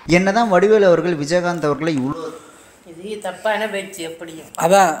கிடையாது. என்னதான் வடிவேலு அவர்கள் விஜயகாந்த் அவர்களை இவ்வளோ தப்பான பேச்சு எப்படியும்.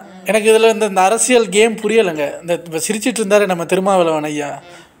 அதான் எனக்கு இதில் இந்த அரசியல் கேம் புரியலைங்க. இந்த சிரிச்சிட்டு இருந்தாரு நம்ம திருமாவளவன் ஐயா,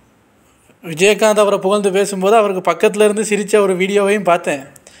 விஜயகாந்த் அவரை புகழ்ந்து பேசும்போது அவருக்கு பக்கத்தில் இருந்து சிரித்த ஒரு வீடியோவையும் பார்த்தேன்.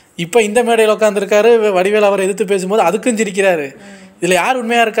 இப்போ இந்த மேடையில் உட்காந்துருக்காரு, வடிவேல் அவரை எதிர்த்து பேசும்போது அதுக்கும் சிரிக்கிறாரு. இதில் யார்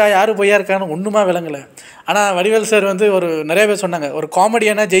உண்மையாக இருக்கா யார் பொய்யா இருக்கான்னு ஒன்றுமா விளங்கலை. ஆனால் வடிவேல் சார் ஒரு நிறைய பேர் சொன்னாங்க, ஒரு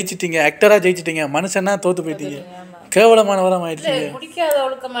காமெடியனாக ஜெயிச்சிட்டிங்க, ஆக்டராக ஜெயிச்சிட்டிங்க, மனுஷனா தோற்று போயிட்டீங்க, கேவலமானவரம் ஆயிடுச்சு.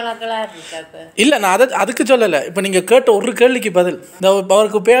 இல்லை நான் அதுக்கு சொல்லலை. இப்போ நீங்கள் கேட்ட ஒரு கேள்விக்கு பதில், இந்த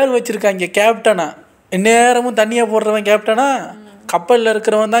அவருக்கு பேர் வச்சுருக்காங்க கேப்டனா, எந்நேரமும் தண்ணியை போடுறவன் கேப்டனா, கப்பலில்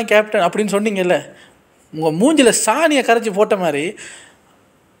இருக்கிறவன் தான் கேப்டன் அப்படின்னு சொன்னீங்கல்ல. உங்கள் மூஞ்சில் சாணியை கரைச்சி போட்ட மாதிரி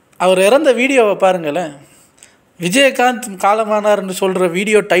அவர் இறந்த வீடியோவை பாருங்களேன். விஜயகாந்த் காலமானார்னு சொல்கிற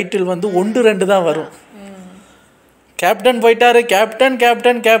வீடியோ டைட்டில் 1 2 தான் வரும். கேப்டன் போயிட்டாரு, கேப்டன்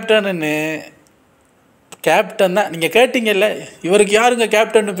கேப்டன் கேப்டன்னு. கேப்டன் தான் நீங்கள் கேட்டீங்கல்ல, இவருக்கு யாருங்க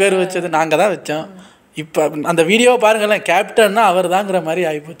கேப்டன் பேர் வச்சது? நாங்கள் தான் வச்சோம். இப்போ அந்த வீடியோவை பாருங்களேன், கேப்டன்னா அவர் தாங்கிற மாதிரி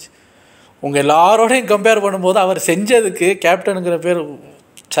ஆகிப்போச்சு. உங்கள் எல்லாரோடையும் கம்பேர் பண்ணும்போது அவர் செஞ்சதுக்கு கேப்டனுங்கிற பேர்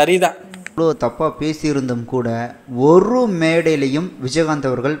சரிதான். இவ்வளோ தப்பாக பேசியிருந்தும் கூட ஒரு மேடையிலையும் விஜயகாந்த்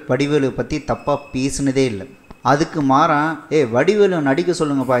அவர்கள் வடிவேலு பற்றி தப்பாக பேசினதே இல்லை. அதுக்கு மாறாக வடிவேலு நடிக்க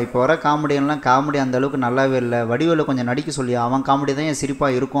சொல்லுங்கப்பா, இப்போ வர காமெடியெல்லாம் காமெடி அந்த அளவுக்கு நல்லாவே இல்லை, வடிவேலு கொஞ்சம் நடிக்க சொல்லி, அவன் காமெடி தான் என்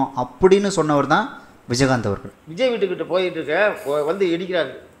சிரிப்பாக இருக்கும் அப்படின்னு சொன்னவர் தான் விஜயகாந்த் அவர்கள். விஜய் வீட்டுக்கிட்ட போயிட்டு இருக்க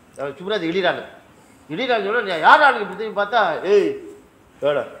இடிக்கிறாரு, சுப்ராஜ் இடிறாங்க. சொன்னா யார் ஆளுக்கு பார்த்தா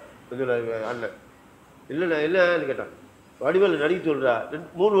வேடா அண்ணன் இல்லைண்ணா இல்லைன்னு கேட்டான். வடிவேலு நடிக்க சொல்கிறா,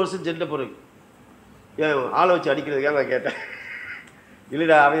 3 வருஷம் சென்ற பிறகு ஏன் ஆளை வச்சு அடிக்கிறதுக்காக நான் கேட்டேன்.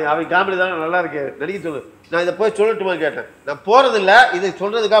 இல்லைடா அவன் காமெடி தானே நல்லா இருக்கு, நடிக்க சொல்லு. நான் இதை போய் சொல்லட்டுமான்னு கேட்டேன். நான் போகிறதில்ல, இதை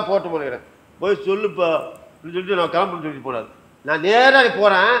சொல்கிறதுக்காக போட்டுமா கேட்டேன். போய் சொல்லுப்பா அப்படின்னு சொல்லிட்டு நான் கிளம்புன்னு சொல்லிட்டு போனார். நான் நேராக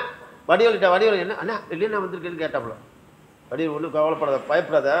போகிறேன், வடிவேலு என்ன அண்ணா இல்லைன்னா வந்திருக்கேன்னு கேட்டாப்புல. வடிவேலு ஒன்றும் கவலைப்படாத,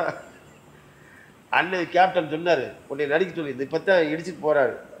 பயப்படாத, அண்ணன் கேப்டன் சொன்னார் உன்னை நடிக்க சொல்லி, இப்போ தான் இடிச்சுட்டு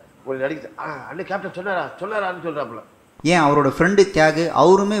போகிறாரு உன்னை நடிக்க. அண்ணன் கேப்டன் சொன்னாரான்னு சொல்கிறாப்புல. ஏன் அவரோட ஃப்ரெண்டு தியாகு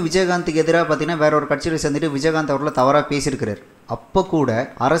அவருமே விஜயகாந்துக்கு எதிராக பார்த்தீங்கன்னா வேற ஒரு கட்சியில் சேர்ந்துட்டு விஜயகாந்த் அவர்களை தவறாக பேசியிருக்கிறார். அப்போ கூட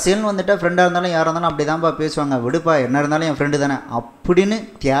அரசியல்னு வந்துட்டால் ஃப்ரெண்டாக இருந்தாலும் யாராக இருந்தாலும் அப்படி தான்ப்பா பேசுவாங்க, விடுப்பா என்ன இருந்தாலும் என் ஃப்ரெண்டு தானே அப்படின்னு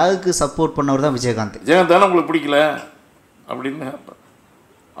தியாகுக்கு சப்போர்ட் பண்ணவர் தான் விஜயகாந்த். விஜயகாந்த் தானே உங்களுக்கு பிடிக்கல அப்படின்னு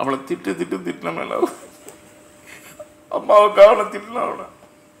அவளை திட்டின மேலே அம்மாவுக்கு அவனை திட்டலாம், அவனை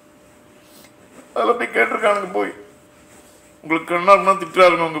அதில் போய் கேட்டிருக்கானுங்க. போய் உங்களுக்கு என்ன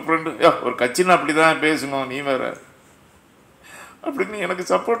திட்டுறாருங்க உங்கள் ஃப்ரெண்டு, ஒரு கட்சின்னு அப்படி தான் பேசணும், நீ வேற அப்படின்னு எனக்கு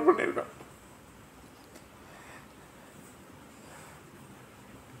சப்போர்ட் பண்ணியிருக்கான்.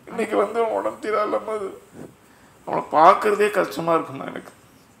 இன்னைக்கு உடம்பு தீராது, அவனை பார்க்கறதே கஷ்டமா இருக்குமா எனக்கு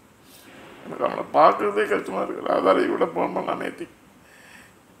அவனை பார்க்கறதே கஷ்டமா இருக்கு. ராதாரை விட போனோம் நான் நேத்தி,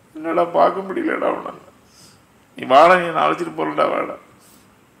 என்னடா பார்க்க முடியலடா அவனை, நீ வாழ, நீ நான் அழைச்சிட்டு போறடா வாழ.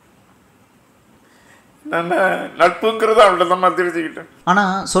 நான் நட்புங்கிறத அவள்கிட்ட தான் தெரிஞ்சுக்கிட்டேன்.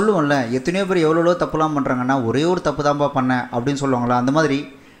 ஆனால் சொல்லுவோம்ல, எத்தனையோ பேர் எவ்வளோ தப்புலாம் பண்ணுறாங்கன்னா ஒரே ஒரு தப்பு தான்ப்பா பண்ணேன் அப்படின்னு சொல்லுவாங்களா, அந்த மாதிரி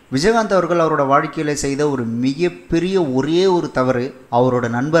விஜயகாந்த் அவர்கள் அவரோட வாழ்க்கையில் செய்த ஒரு மிகப்பெரிய ஒரே ஒரு தவறு அவரோட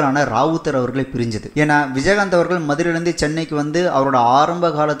நண்பரான ராவுத்தர் அவர்களை பிரிஞ்சது. ஏன்னா விஜயகாந்த் அவர்கள் மதுரையிலேருந்து சென்னைக்கு வந்து அவரோட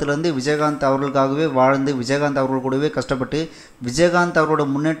ஆரம்ப காலத்திலேருந்து விஜயகாந்த் அவர்களுக்காகவே வாழ்ந்து விஜயகாந்த் அவர்கள் கூடவே கஷ்டப்பட்டு விஜயகாந்த் அவரோட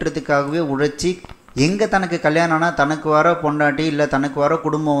முன்னேற்றத்துக்காகவே உழைச்சி எங்கே தனக்கு கல்யாணம் ஆனால் தனக்கு வர பொண்டாட்டி இல்லை தனக்கு வர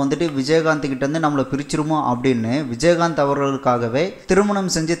குடும்பம் வந்துட்டு விஜயகாந்த் கிட்டேருந்து நம்மளை பிரிச்சிருமோ அப்படின்னு விஜயகாந்த் அவர்களுக்காகவே திருமணம்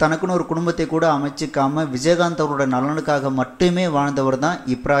செஞ்சு தனக்குன்னு ஒரு குடும்பத்தை கூட அமைச்சிக்காம விஜயகாந்த் அவரோட நலனுக்காக மட்டுமே வாழ்ந்தவர் தான்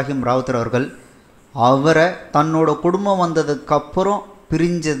இப்ராஹிம் ராவுத்தர் அவர்கள். அவரை தன்னோட குடும்பம் வந்ததுக்கப்புறம்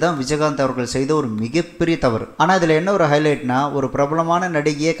பிரிஞ்சது தான் விஜயகாந்த் அவர்கள் செய்த ஒரு மிகப்பெரிய தவறு. ஆனால் இதில் என்ன ஒரு ஹைலைட்னா, ஒரு பிரபலமான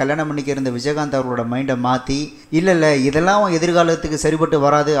நடிகையை கல்யாணம் பண்ணிக்க இருந்த விஜயகாந்த் அவர்களோட மைண்டை மாற்றி இல்லை இதெல்லாம் எதிர்காலத்துக்கு சரிபட்டு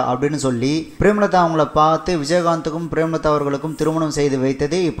வராது அப்படின்னு சொல்லி பிரேமலதா அவங்கள பார்த்து விஜயகாந்துக்கும் பிரேமலதா அவர்களுக்கும் திருமணம் செய்து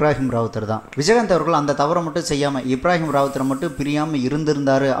வைத்ததே இப்ராஹிம் ராவுத்தர் தான். விஜயகாந்த் அவர்கள் அந்த தவறை மட்டும் செய்யாமல் இப்ராஹிம் ராவுத்தரை மட்டும் பிரியாமல்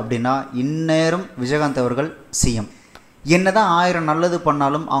இருந்திருந்தாரு அப்படின்னா இந்நேரம் விஜயகாந்த் அவர்கள் சிஎம். என்னதான் 1000 நல்லது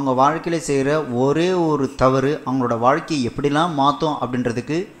பண்ணாலும் அவங்க வாழ்க்கையில் செய்கிற ஒரே ஒரு தவறு அவங்களோட வாழ்க்கையை எப்படிலாம் மாற்றும்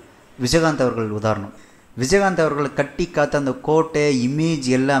அப்படின்றதுக்கு விஜயகாந்த் அவர்கள் உதாரணம். விஜயகாந்த் அவர்கள் கட்டி காத்த அந்த கோட்டை இமேஜ்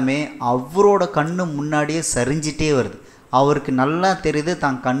எல்லாமே அவரோட கண்ணு முன்னாடியே சரிஞ்சிட்டே வருது. அவருக்கு நல்லா தெரியுது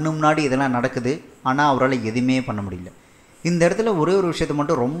தான் கண்ணு முன்னாடி இதெல்லாம் நடக்குது, ஆனால் அவரால் எதுவுமே பண்ண முடியல. இந்த இடத்துல ஒரே ஒரு விஷயத்தை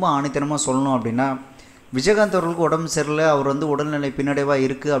மட்டும் ரொம்ப ஆணித்தனமாக சொல்லணும் அப்படின்னா, விஜயகாந்த் அவர்களுக்கு உடம்பு சரியில்லை, அவர் வந்து உடல்நிலை பின்னடைவாக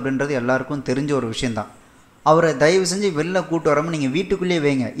இருக்குது அப்படின்றது எல்லாருக்கும் தெரிஞ்ச ஒரு விஷயந்தான். அவரை தயவு செஞ்சு வெளில கூட்டு வராமல் நீங்கள் வீட்டுக்குள்ளேயே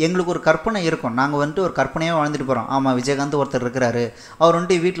வைங்க. எங்களுக்கு ஒரு கற்பனை இருக்கும், நாங்கள் வந்துட்டு ஒரு கற்பனையாக வாழ்ந்துட்டு போகிறோம். ஆமாம், விஜயகாந்த் ஒருத்தர் இருக்கிறாரு, அவர்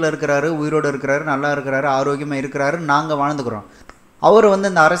வந்துட்டு வீட்டில் இருக்கிறாரு, உயிரோடு இருக்கிறாரு, நல்லா இருக்கிறாரு, ஆரோக்கியமாக இருக்கிறாரு, நாங்கள் வாழ்ந்துக்கிறோம். அவர் வந்து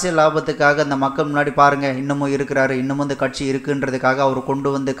இந்த அரசியல் லாபத்துக்காக அந்த மக்கள் முன்னாடி பாருங்கள் இன்னமும் இருக்கிறாரு, இன்னமும் இந்த கட்சி இருக்குன்றதுக்காக அவர்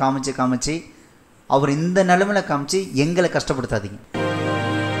கொண்டு வந்து காமிச்சு அவர் இந்த நிலைமையில் காமிச்சு எங்களை கஷ்டப்படுத்தாதீங்க.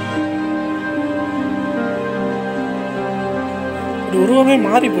 உருவமே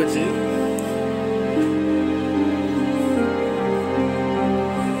மாறி போச்சு.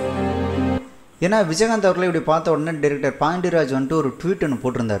 ஏன்னா விஜயகாந்த் அவர்களை இப்படி பார்த்த உடனே டைரக்டர் பாண்டியராஜ் வந்துட்டு ஒரு ட்வீட் ஒன்று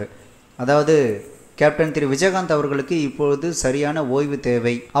போட்டிருந்தார். அதாவது, கேப்டன் திரு விஜயகாந்த் அவர்களுக்கு இப்பொழுது சரியான ஓய்வு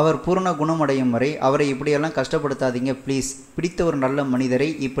தேவை, அவர் பூரண குணமடையும் வரை அவரை இப்படியெல்லாம் கஷ்டப்படுத்தாதீங்க ப்ளீஸ், பிடித்த ஒரு நல்ல மனிதரை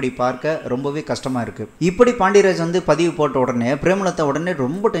இப்படி பார்க்க ரொம்பவே கஷ்டமாக இருக்குது. இப்படி பாண்டியராஜ் வந்து பதிவு போட்ட உடனே பிரேமலதா உடனே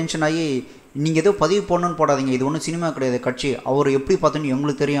ரொம்ப டென்ஷன் ஆகி, நீங்கள் ஏதோ பதிவு போடணும்னு போடாதீங்க, இது ஒன்றும் சினிமா கிடையாது, கட்சி, அவர் எப்படி பார்த்தோன்னு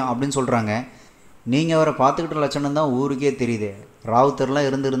எங்களுக்கு தெரியும் அப்படின்னு சொல்கிறாங்க. நீங்கள் அவரை பார்த்துக்கிட்ட லட்சணம் தான் ஊருக்கே தெரியுது. ராவுத்தர்லாம்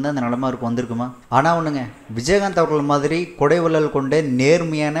இருந்திருந்தால் அந்த நிலமா இருக்கும் வந்திருக்குமா? ஆனால் ஒன்றுங்க, விஜயகாந்த் அவர்கள் மாதிரி கொடைவள்ளல் கொண்ட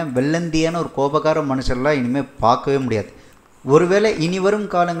நேர்மையான வெள்ளந்தியான ஒரு கோபக்கார மனுஷர்லாம் இனிமேல் பார்க்கவே முடியாது. ஒருவேளை இனி வரும்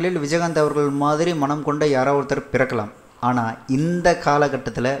காலங்களில் விஜயகாந்த் அவர்கள் மாதிரி மனம் கொண்ட யாரோ ஒருத்தர் பிறக்கலாம். ஆனால் இந்த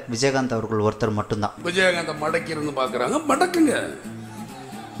காலகட்டத்தில் விஜயகாந்த் அவர்கள் ஒருத்தர் மட்டும்தான். விஜயகாந்த் மடக்கி இருந்து பார்க்குறாங்க, மடக்குங்க.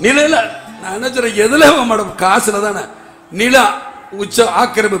 நிலையில் நான் என்ன சொல்கிறேன், எதில் மடம்? காசில் தானே. நிலா உச்ச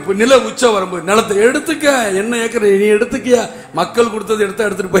ஆக்கிரமிப்பு, நில உச்ச வரம்பு, நிலத்தை எடுத்துக்க, என்ன ஏக்கர் நீ எடுத்துக்கியா, மக்கள் கொடுத்தது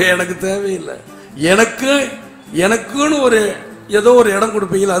எடுத்துட்டு போய் எனக்கு தேவையில்லை. எனக்குன்னு ஒரு ஏதோ ஒரு இடம்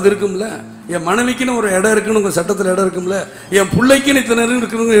கொடுப்பீங்களா, அது இருக்கும்ல. என் மனைவிக்குன்னு ஒரு இடம் இருக்குன்னு உங்க சட்டத்தில் இடம் இருக்கும்ல. என் பிள்ளைக்குன்னு இத்தனை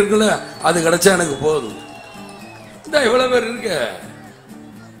இருக்குல்ல, அது கிடைச்சா எனக்கு போதும். இந்த இவ்வளவு பேர் இருக்க,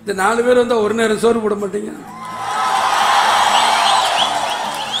 இந்த 4 பேர் வந்தா ஒரு நேரம் சோறு போட மாட்டீங்க.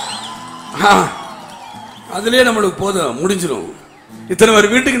 அதுலயே நம்மளுக்கு போதும், முடிஞ்சிடும். இத்தனை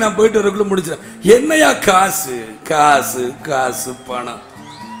பேர் வீட்டுக்கு நான் போயிட்டு வரக்குள்ள முடிச்சிடும். என்னையா காசு காசு காசு பணம்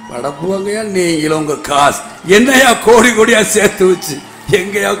படப்புவாங்கயா, நீங்களும் உங்க காசு என்னையா கோடி கோடியா சேர்த்து வச்சு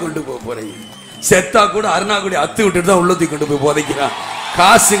எங்கயா கொண்டு போறீங்க? செத்தா கூட அருணாக்குடி அத்து விட்டுட்டு தான் உள்ளத்துக்கு கொண்டு போய் போதைக்கிறான்.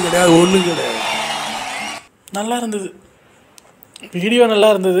 காசும் கிடையாது, ஒண்ணும் கிடையாது. நல்லா இருந்தது வீடியோ,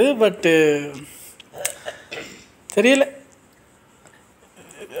 நல்லா இருந்தது. பட்டு தெரியல,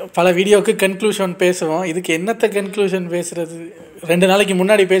 பல வீடியோவுக்கு கன்க்ளூஷன் பேசுவோம், இதுக்கு என்னத்தை கன்க்ளூஷன் பேசுகிறது? 2 நாளைக்கு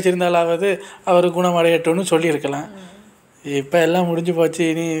முன்னாடி பேசியிருந்தாலாவது அவர் குணமடையட்டும்னு சொல்லியிருக்கலாம். இப்போ எல்லாம் முடிஞ்சு போச்சு.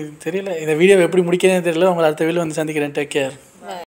 இனி தெரியல, இந்த வீடியோவை எப்படி முடிக்கிறதுன்னு தெரியல. உங்களை அடுத்த வீடியோ வந்து சந்திக்கிறேன். Take care.